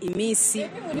bamare iminsi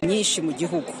myinshi mu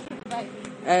gihugu.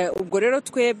 Ubwo rero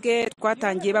twebwe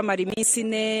twatangiye bamara iminsi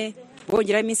 4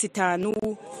 bongeraho iminsi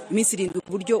 5 iminsi 7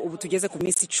 uburyo ubu tugeze ku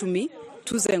minsi 10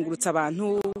 tuzengurutsa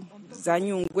abantu za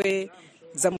Nyungwe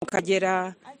za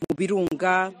Mukagera mu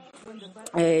Birunga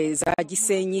za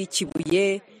Gisenyi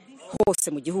Kibuye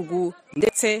hose mu gihugu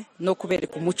ndetse no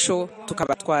kubereka umuco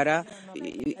tukabatwara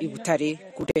i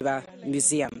Butare kureba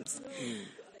museums.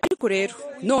 Ariko rero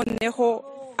noneho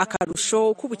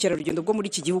akarusho k'ubukerarugendo bwo muri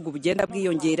iki gihugu bugenda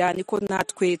bwiyongera niko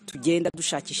natwe tugenda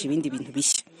dushakisha ibindi bintu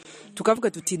bishya.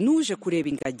 Tukavuga tuti nuje kureba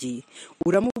ingagi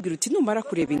uramubwira uti numara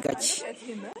kureba ingagi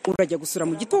urajya gusura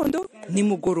mu gitondo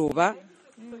nimugoroba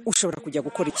ushobora kujya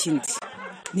gukora ikindi.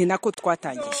 Ni nako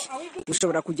twatangiye.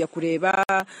 Ushobora kujya kureba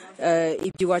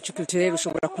iby'iwacu culturel,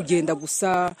 ushobora kugenda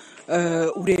gusa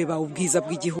ureba ubwiza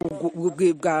bw'igihugu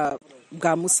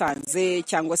bwa Musanze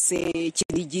cyangwa se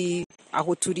Kinigi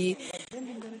aho turi.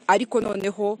 Ariko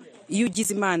noneho iyo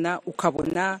ugize Imana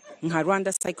ukabona nka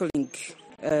Rwanda Cycling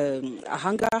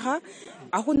ahangaha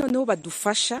aho noneho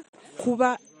badufasha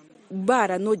kuba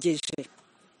baranogeje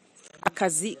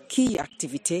akazi k'iyi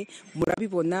activite,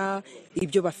 murabibona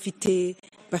ibyo bafite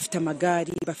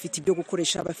amagari, bafite ibyo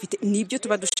gukoresha, bafite nibyo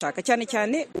tuba dushaka cyane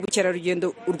cyane.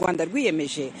 Ubukerarugendo u Rwanda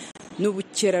rwiyemeje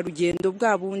n'ubukerarugendo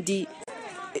bwa bundi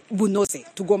bunoze,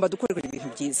 tugomba dukorera ibintu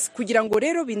byiza. Kugira ngo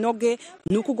rero binoge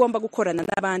nuko ugomba gukorana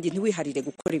n'abandi, ntiwiharire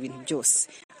gukora ibintu byose.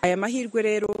 Aya mahirwe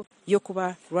rero yo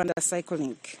kuba Rwanda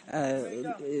Cycling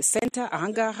Center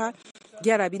ahangaha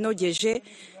byarabinogeje,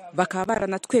 bakaba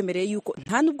baranatwemereye yuko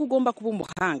nta nubwo ugomba kuba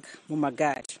umuhanga mu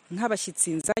magare.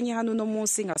 Nk'abashyitsi nzanye hano no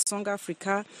munsi nka Song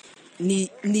Africa ni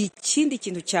ikindi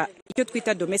kintu icyo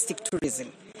twita domestic tourism.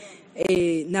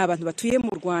 Ni abantu batuye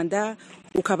mu Rwanda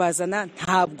ukabazana,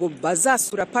 ntabwo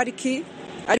bazasura pariki,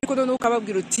 ariko noneho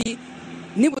ukababwira uti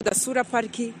niba udasura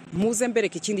pariki muze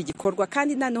mbereke ikindi gikorwa.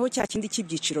 Kandi noneho cya kindi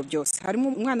cy'ibyiciro byose,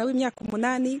 harimo umwana w'imyaka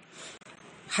 8,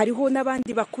 hariho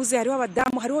n'abandi bakuze, hariho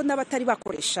abadamu, hariho n'abatari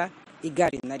bakoresha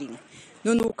igare na rimwe.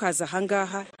 None ukaza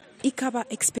ahangaha ikaba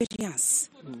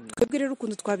experience. Twebwe rero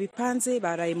ukuntu twabipanze,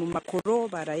 baraye mu makoro,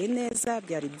 baraye neza,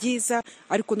 byari byiza.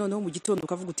 Ariko noneho mu gitondo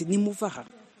ukavuga uti nimuva aha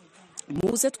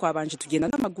muze twabanje tugenda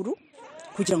n'amaguru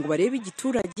kugira ngo barebe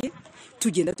igiturage,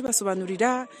 tugenda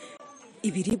tubasobanurira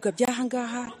ibiribwa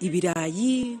by'ahangaha,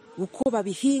 ibirayi uko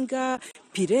babihinga,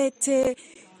 pirete,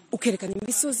 ukerekana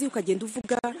imisozi, ukagenda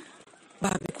uvuga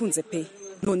babikunze pe.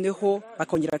 Noneho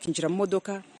bakongera bakinjira mu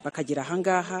modoka bakagera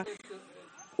ahangaha,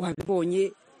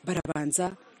 wabibonye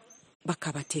barabanza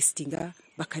bakabatestinga,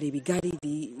 bakareba igare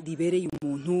ribereye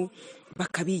umuntu,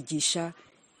 bakabigisha.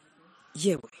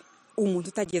 Yewe umuntu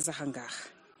utageze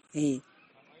ahangaha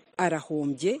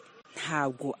arahombye,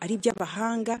 ntabwo ari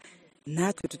iby'abahanga,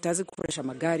 natwe tutazi gukoresha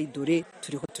amagare dore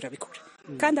turiho turabikora.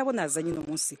 Kandi abo nazanye no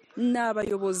munsi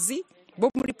n'abayobozi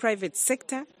bo muri private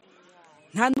sector,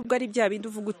 nta nubwo ari bya bindi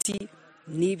uvuga uti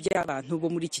n'iby'abantu bo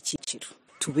muri iki cyiciro.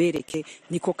 Tubereke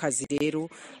niko kazi rero.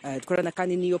 Twarana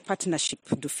kandi niyo partnership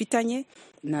dufitanye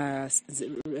na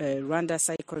Rwanda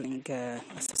Cycling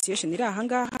Association iri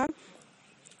ahangaha.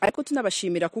 Ariko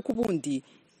tunabashimira kuko ubundi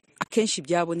akenshi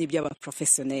byabo ni by'aba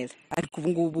professionnel, ariko ubu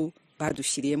ngubu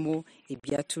badushyiriyemo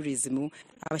ibya tourism.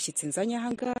 Abashyitsi nzanye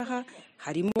ahangaha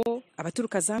harimo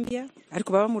abaturuka Zambia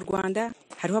ariko baba mu Rwanda,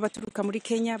 hariho abaturuka muri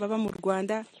Kenya baba mu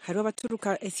Rwanda, hariho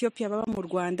abaturuka Ethiopia baba mu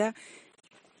Rwanda,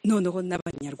 noneho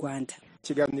n'abanyarwanda.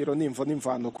 Ikiganiro n'imvo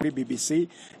n'imvano kuri BBC.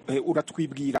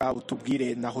 Uratwibwira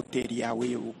utubwire na hoteli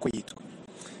yawe uko yitwa?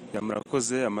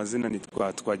 Murakoze. Amazina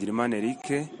nitwa Twagirimana Eric,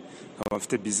 nkaba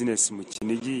mfite business mu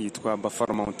Kinigi yitwa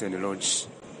Buffalo Mountain Lodge.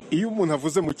 Iyo umuntu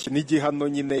avuze mu Kinigi hano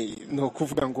nyine no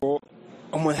kuvuga ngo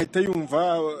umuntu ahita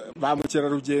yumva ba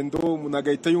mukerarugendo, umuntu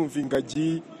agahita yumva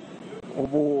ingagi.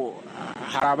 Ubu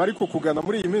hari abari kugana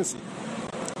muri iyi minsi?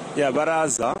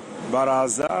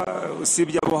 Baraza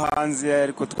usibye abo hanze,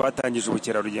 ariko twatangije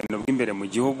ubukerarugendo bw'imbere mu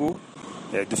gihugu.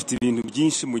 Dufite ibintu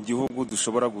byinshi mu gihugu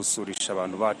dushobora gusurisha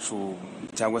abantu bacu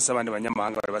cyangwa se abandi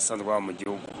banyamahanga bari basanzwe baba mu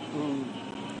gihugu.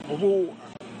 Ubu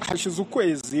hashize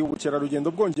ukwezi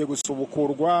ubukerarugendo bwongeye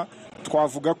gusubukurwa,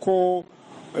 twavuga ko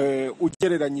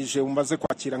ugereranyije umaze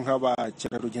kwakira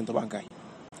nk'abakerarugendo bangahe?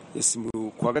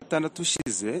 Mu kwa gatandatu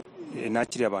ushize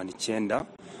nakiriye abantu 9,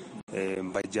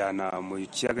 mbajyana mu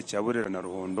kiyaga cya Burera na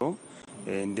Ruhondo,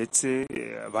 ndetse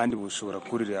abandi bushobora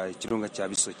kurira ikirunga cya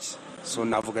Bisoke. So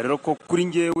navuga rero ko kuri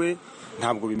ngewe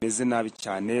ntabwo bimeze nabi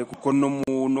cyane, kuko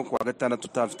no kwa gatandatu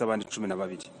utafite abandi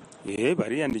 12.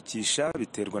 Bariyandikisha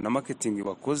biterwa na marketing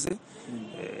bakoze.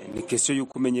 Ni question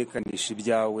y'uko umenyekanisha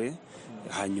ibyawe,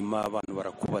 hanyuma abantu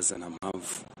barakubaza na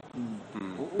mpamvu.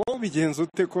 wowe bigenza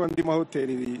ute ko andi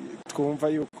mahoteli twumva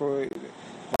yuko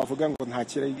bavuga ngo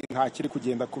nta kiri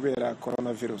kugenda kubera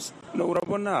coronavirus?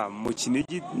 urabona mu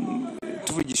Kinigi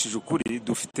tuvugishije ukuri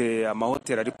dufite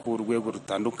amahoteli ari ku rwego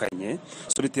rutandukanye,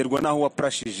 so biterwa n'aho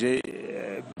waprashije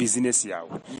business yawe.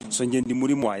 So nge ndi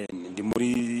muri moyenne, ndi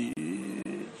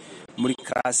muri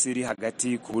classe iri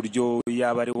hagati, ku buryo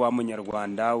yaba ari wa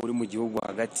munyarwanda uri mu gihugu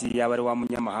hagati, yaba ari wa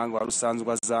munyamahanga wari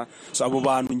usanzwe aza, so abo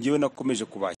bantu ngewe nakomeje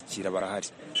kubakira barahari.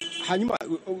 Hanyuma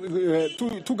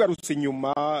tugarutse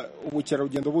inyuma,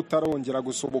 ubukerarugendo butarongera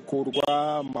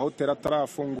gusubukurwa, amahoteli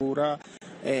atarafungura,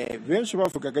 benshi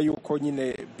bavugaga yuko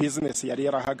nyine business yari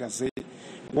yarahagaze.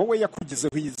 Wowe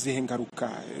yakugizeho izihe ngaruka?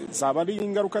 Zaba ari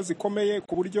ingaruka zikomeye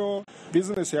ku buryo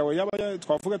business yawe yaba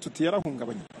twavuga tuti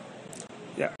yarahungabanye?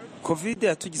 Covid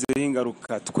yatugizeho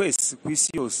ingaruka twese ku isi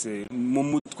yose. Mu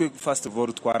mutwe first of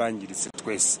all twarangiritse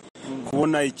twese,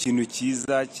 kubona ikintu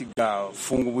cyiza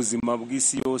kigafunga ubuzima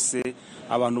bw'isi yose,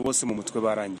 abantu bose mu mutwe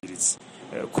barangiritse.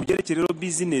 Ku byerekeye rero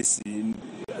business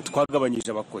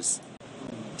twagabanyije abakozi,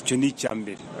 icyo ni icya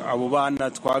mbere. Abo bana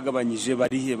twagabanyije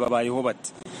barihe, babayeho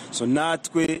bati? So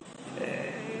natwe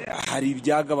hari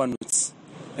ibyagabanutse,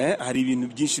 hari ibintu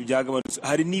byinshi byagabanutse,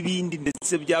 hari n'ibindi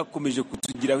ndetse byakomeje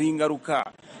kutugiraho ingaruka.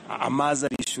 Amazi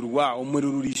arishyurwa,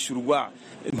 umuriro urishyurwa,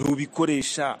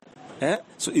 ntubikoresha.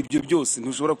 So ibyo byose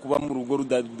ntushobora kuba mu rugo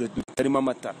rutarimo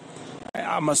amatara.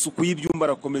 Amasuku y'ibyumba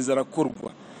arakomeza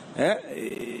arakorwa,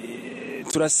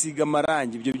 turasiga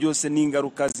amarangi. Ibyo byose ni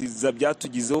ingaruka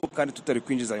byatugizeho kandi tutari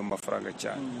kwinjiza ayo mafaranga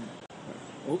cyane.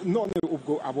 None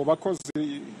ubwo abo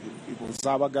bakozi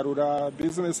uzabagarura,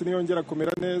 business niyongera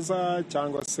kumera neza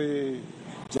cyangwa se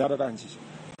byararangiye?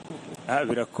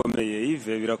 Birakomeye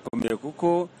Yves, birakomeye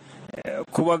kuko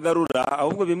kubagarura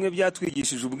ahubwo bimwe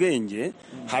byatwigishije ubwenge.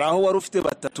 Hari aho wari ufite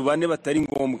 3-4 batari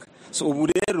ngombwa, so ubu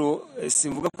rero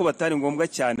simvuga ko batari ngombwa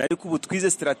cyane, ariko ubu twize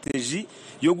strategy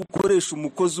yo gukoresha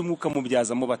umukozi umwe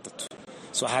ukamubyazamo 3.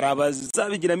 So hari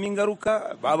abazabigiramo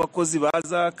ingaruka, babakozi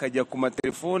baza kajya ku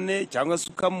matelefone cyangwa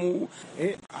se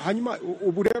hanyuma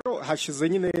ubu rero hashize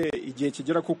nyine igihe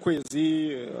kigera ku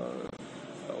kwezi,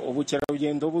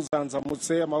 ubukerarugendo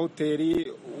buzanzamutse,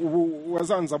 amahoteli ubu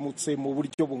wazanzamutse mu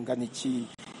buryo bungana iki?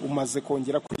 Umaze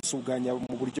kongera kwisuganya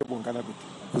mu buryo bungana gute?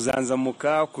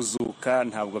 Kuzanzamuka, kuzuka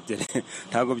ntabwo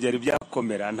byari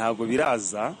byakomera, ntabwo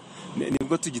biraza.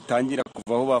 Nibwo tugitangira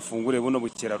kuva aho bafungure buno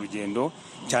bukerarugendo,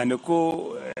 cyane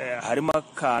ko harimo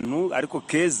akantu ariko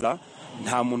keza,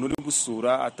 nta muntu uri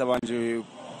gusura atabanje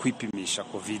kwipimisha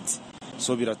Covid.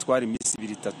 So biratwara iminsi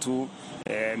 2-3.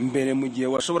 Mbere mu gihe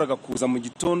washoboraga kuza mu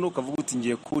gitondo ukavuga uti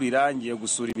ngiye kurira, ngiye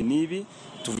gusura ibi n'ibi,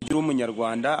 tuvugira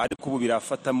umunyarwanda, ariko ubu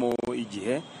birafatamo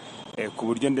igihe, ku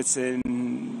buryo ndetse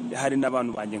hari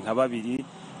n'abantu banjye nka 2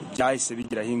 byahise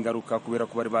bigiraho ingaruka kubera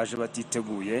ko bari baje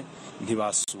batiteguye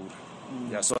ntibasura.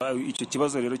 So icyo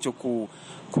kibazo rero cyo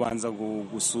kubanza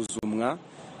gusuzumwa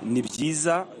ni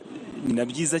byiza, ni na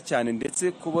byiza cyane,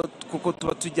 ndetse kuko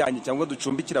tuba tujyanye cyangwa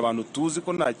ducumbikira abantu tuzi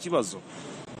ko nta kibazo,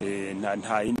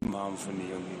 nta yindi mpamvu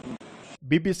niyo.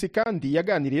 BBC kandi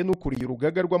yaganiriye n'ukuriye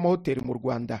urugaga rw'amahoteli mu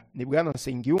Rwanda, ni Bwana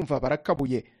Nsengiyumva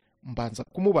Barakabuye. Mbanza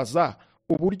kumubaza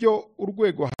uburyo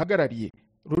urwego ahagarariye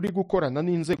ruri gukorana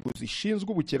n'inzego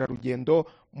zishinzwe ubukerarugendo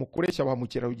mu kureshya ba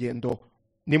mukerarugendo,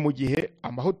 ni mu gihe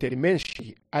amahoteli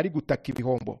menshi ari gutaka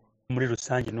ibihombo. Muri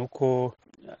rusange nuko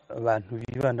abantu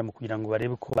bibanda mu kugira ngo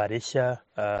barebe ko bareshya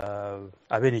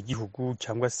abenegihugu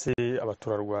cyangwa se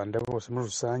abaturarwanda bose muri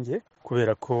rusange,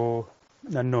 kubera ko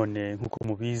nanone nk'uko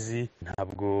mubizi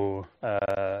ntabwo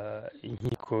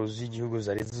inkiko z'igihugu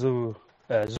zari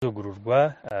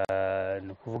zugururwa,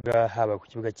 ni ukuvuga haba ku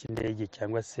kibuga cy'indege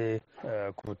cyangwa se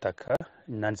ku butaka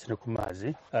ndetse no ku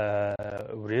mazi.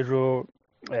 Ubu rero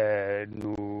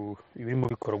ibirimo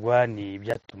bikorwa ni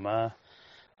ibyatuma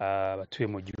abatuye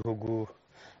mu gihugu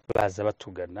baza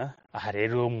batugana. Aha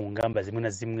rero mu ngamba zimwe na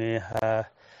zimwe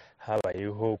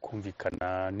habayeho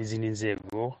kumvikana n'izindi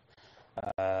nzego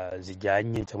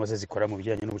zijyanye cyangwa se zikora mu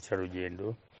bijyanye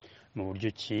n'ubukerarugendo, mu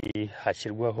buryo ki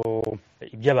hashyirwaho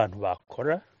ibyo abantu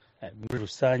bakora muri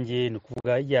rusange, ni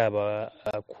ukuvuga yaba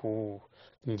ku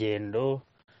ngendo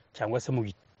cyangwa se mu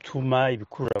bituma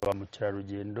ibikurura ba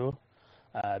mukerarugendo.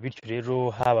 Bityo rero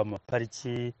haba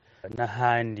amapariki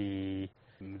n'ahandi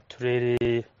mu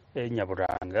turere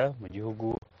nyaburanga mu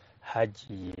gihugu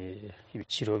hagiye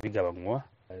ibiciro bigabanywa,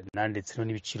 ndetse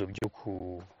n'ibiciro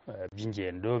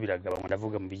by'ingendo biragabanywa.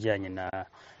 Ndavuga mu bijyanye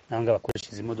n'abanga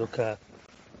bakoresha izi modoka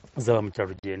z'aba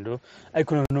mukerarugendo,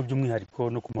 ariko noneho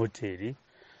by'umwihariko no ku mahoteli,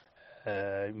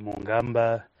 mu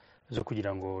ngamba zo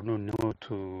kugira ngo noneho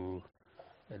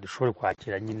dushobore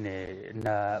kwakira nyine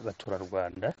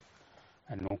n'abaturarwanda,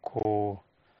 nuko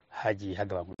hagiye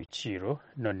hagabanywa ibiciro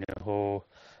noneho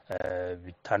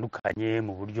bitandukanye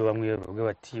mu buryo bamwe bavuga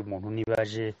bati umuntu niba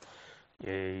aje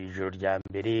ijoro rya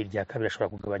mbere irya kabiri ashobora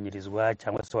kugabanyirizwa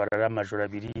cyangwa se warara amajoro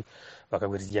abiri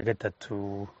bakaguriza irya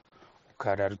gatatu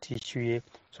ukarara utishyuye.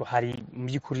 So hari mu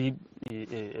by'ukuri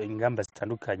ingamba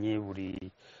zitandukanye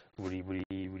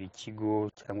buri kigo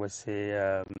cyangwa se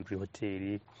buri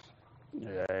hoteli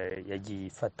yagiye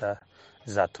ifata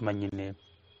zatuma nyine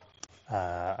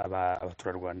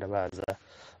abaturarwanda baza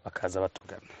bakaza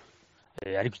batugana.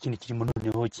 Ariko ikindi kirimo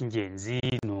noneho cy'ingenzi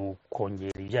ni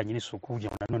ukongera ibijyanye n'isuku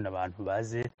kugira ngo nanone abantu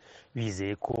baze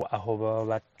bizeye ko aho baba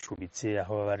bacumbitse,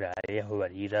 aho baba baraye, aho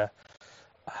barira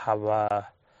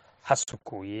haba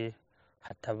hasukuye,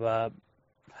 hataba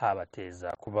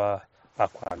habateza kuba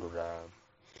bakwandura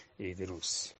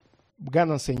virusi.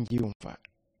 Bwana Nsengiyumva,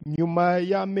 nyuma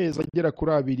y'amezi agera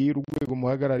kuri 2 urwego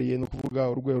muhagarariye no kuvuga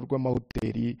urwego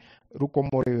rw'amahoteli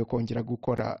rukomorewe kongera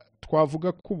gukora,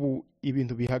 twavuga ko ubu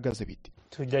ibintu bihagaze bite?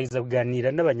 Tugerageza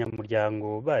kuganira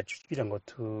n'abanyamuryango bacu kugira ngo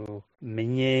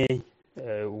tumenye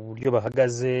uburyo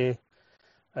bahagaze.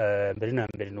 Mbere na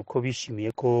mbere nuko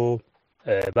bishimiye ko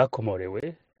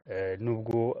bakomorewe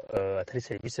nubwo atari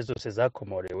serivisi zose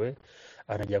zakomorewe.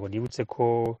 Nagira ngo nibutse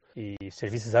ko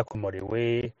serivisi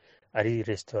zakomorewe ari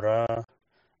resitora,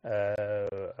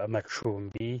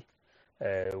 amacumbi,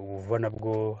 ubuvana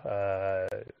bwo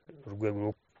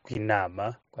urwego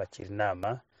rw'inama, kwakira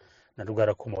inama narwo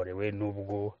rwarakomorewe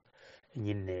nubwo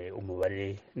nyine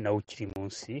umubare nawo ukiri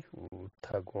munsi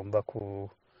utagomba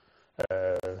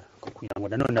kugira ngo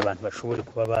nanone abantu bashobore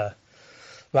kuba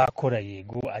bakora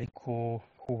yego, ariko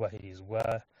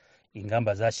hubahirizwa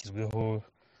ingamba zashyizweho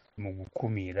mu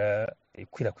gukumira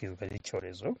ikwirakwizwa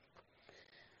ry'icyorezo.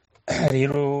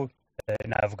 Rero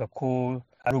navuga ko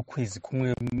ari ukwezi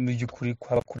kumwe mu by'ukuri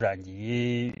kwaba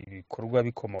kurangiye ibikorwa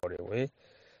bikomorewe,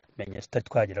 menya tutari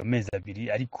twagera amezi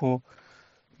 2, ariko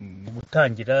mu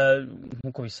gutangira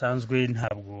nk'uko bisanzwe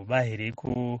ntabwo bahereye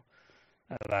ko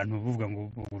abantu bavuga ngo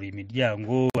buri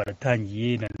imiryango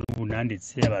baratangiye, na n'ubu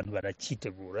nanditse abantu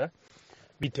barakitegura,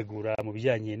 bitegura mu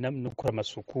bijyanye no gukora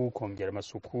amasuku, kongera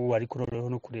amasuku, ariko noneho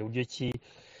no kureba uburyo ki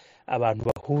abantu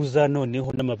bahuza noneho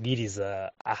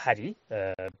n'amabwiriza ahari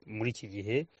muri iki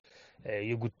gihe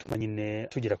yo gutuma nyine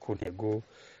tugera ku ntego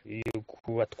yo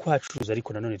kuba twacuruza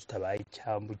ariko nanone tutabaye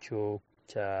icyambu cyo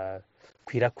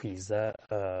cyakwirakwiza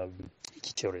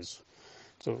iki cyorezo.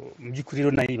 Mu by'ukuri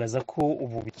rero naribaza ko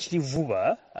ubu bikiri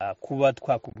vuba kuba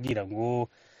twakubwira ngo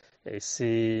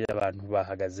ese abantu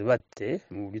bahagaze bate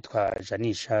mu buryo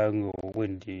twajanisha ngo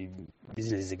wenda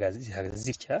bizinesi zihagaze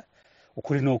zitya.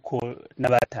 Ukuri ni uko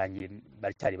n'abatangiye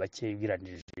baracyari bake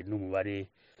ugereranije n'umubare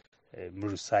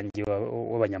muri rusange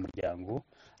w'abanyamuryango,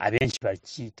 abenshi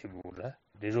barakitegura.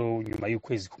 Rero nyuma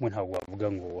y'ukwezi kumwe ntabwo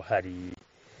wavuga ngo hari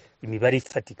imibare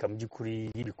ifatika mu by'ukuri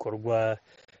y'ibikorwa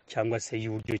cyangwa se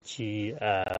y'uburyo ki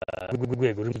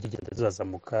urwego ruri kugenda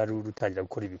ruzamuka rutangira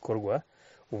gukora ibikorwa.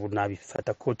 Ubu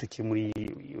nabifata ko tukiri muri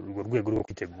urwo rwego rwo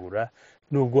kwitegura,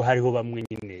 nubwo hariho bamwe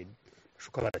nyine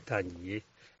bashoboka baratangiye,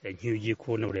 nk'iyo ugiye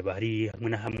kubona ureba hari hamwe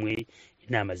na hamwe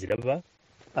inama ziraba,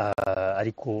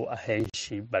 ariko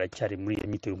ahenshi baracyari muri iyo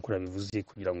myitozo nk'uko bivuze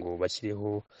kugira ngo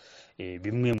bashyireho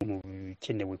bimwe mu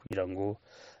bikenewe kugira ngo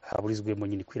haburizwemo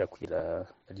nyine ikwirakwira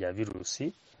rya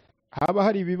virusi. Haba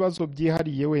hari ibibazo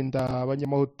byihariye wenda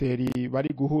abanyamahoteli bari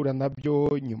guhura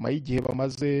nabyo nyuma y'igihe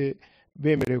bamaze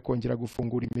bemerewe kongera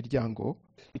gufungura imiryango?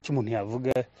 Icyo umuntu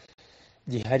yavuga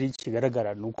gihari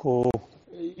kigaragara ni uko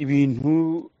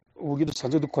ibintu uburyo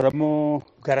dusanzwe dukoramo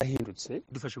bwarahindutse.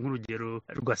 Dufashe nk'urugero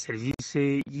rwa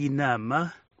serivisi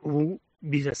y'inama, ubu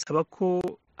birasaba ko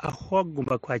aho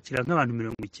hagomba kwakira nk'abantu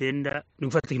 90, ni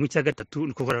gufata 1/3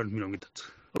 ni kuvuga abantu 30.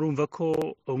 Urumva ko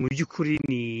mu by'ukuri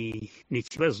ni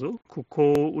ikibazo,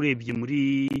 kuko urebye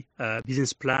muri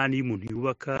business plan y'umuntu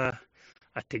yubaka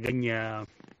ateganya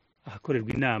ahakorerwa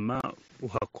inama,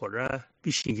 uhakora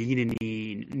bishingiye nyine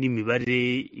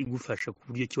n'imibare igufasha ku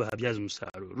buryo ki wahabyaza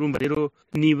umusaruro. Urumva rero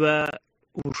niba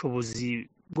ubushobozi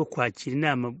bwo kwakira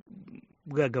inama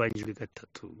bwagabanyijwe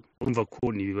 3, urumva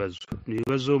ko ni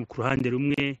ibibazo ku ruhande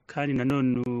rumwe, kandi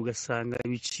nanone ugasanga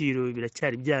ibiciro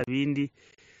biracyari bya bindi.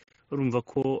 Urumva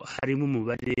ko harimo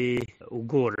umubare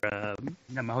ugora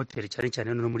n'amahoteli cyane cyane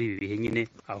no muri ibi bihe nyine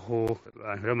aho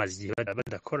abantu bamaze igihe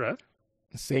badakora.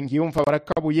 Nsengiyumva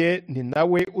barakabuye ni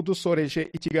nawe udusoreje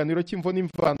ikiganiro cy'imvo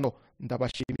n'imvano.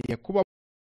 Ndabashimiye kuba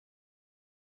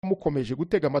mukomeje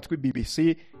gutega amatwi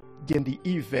BBC. Gendi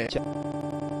Ive.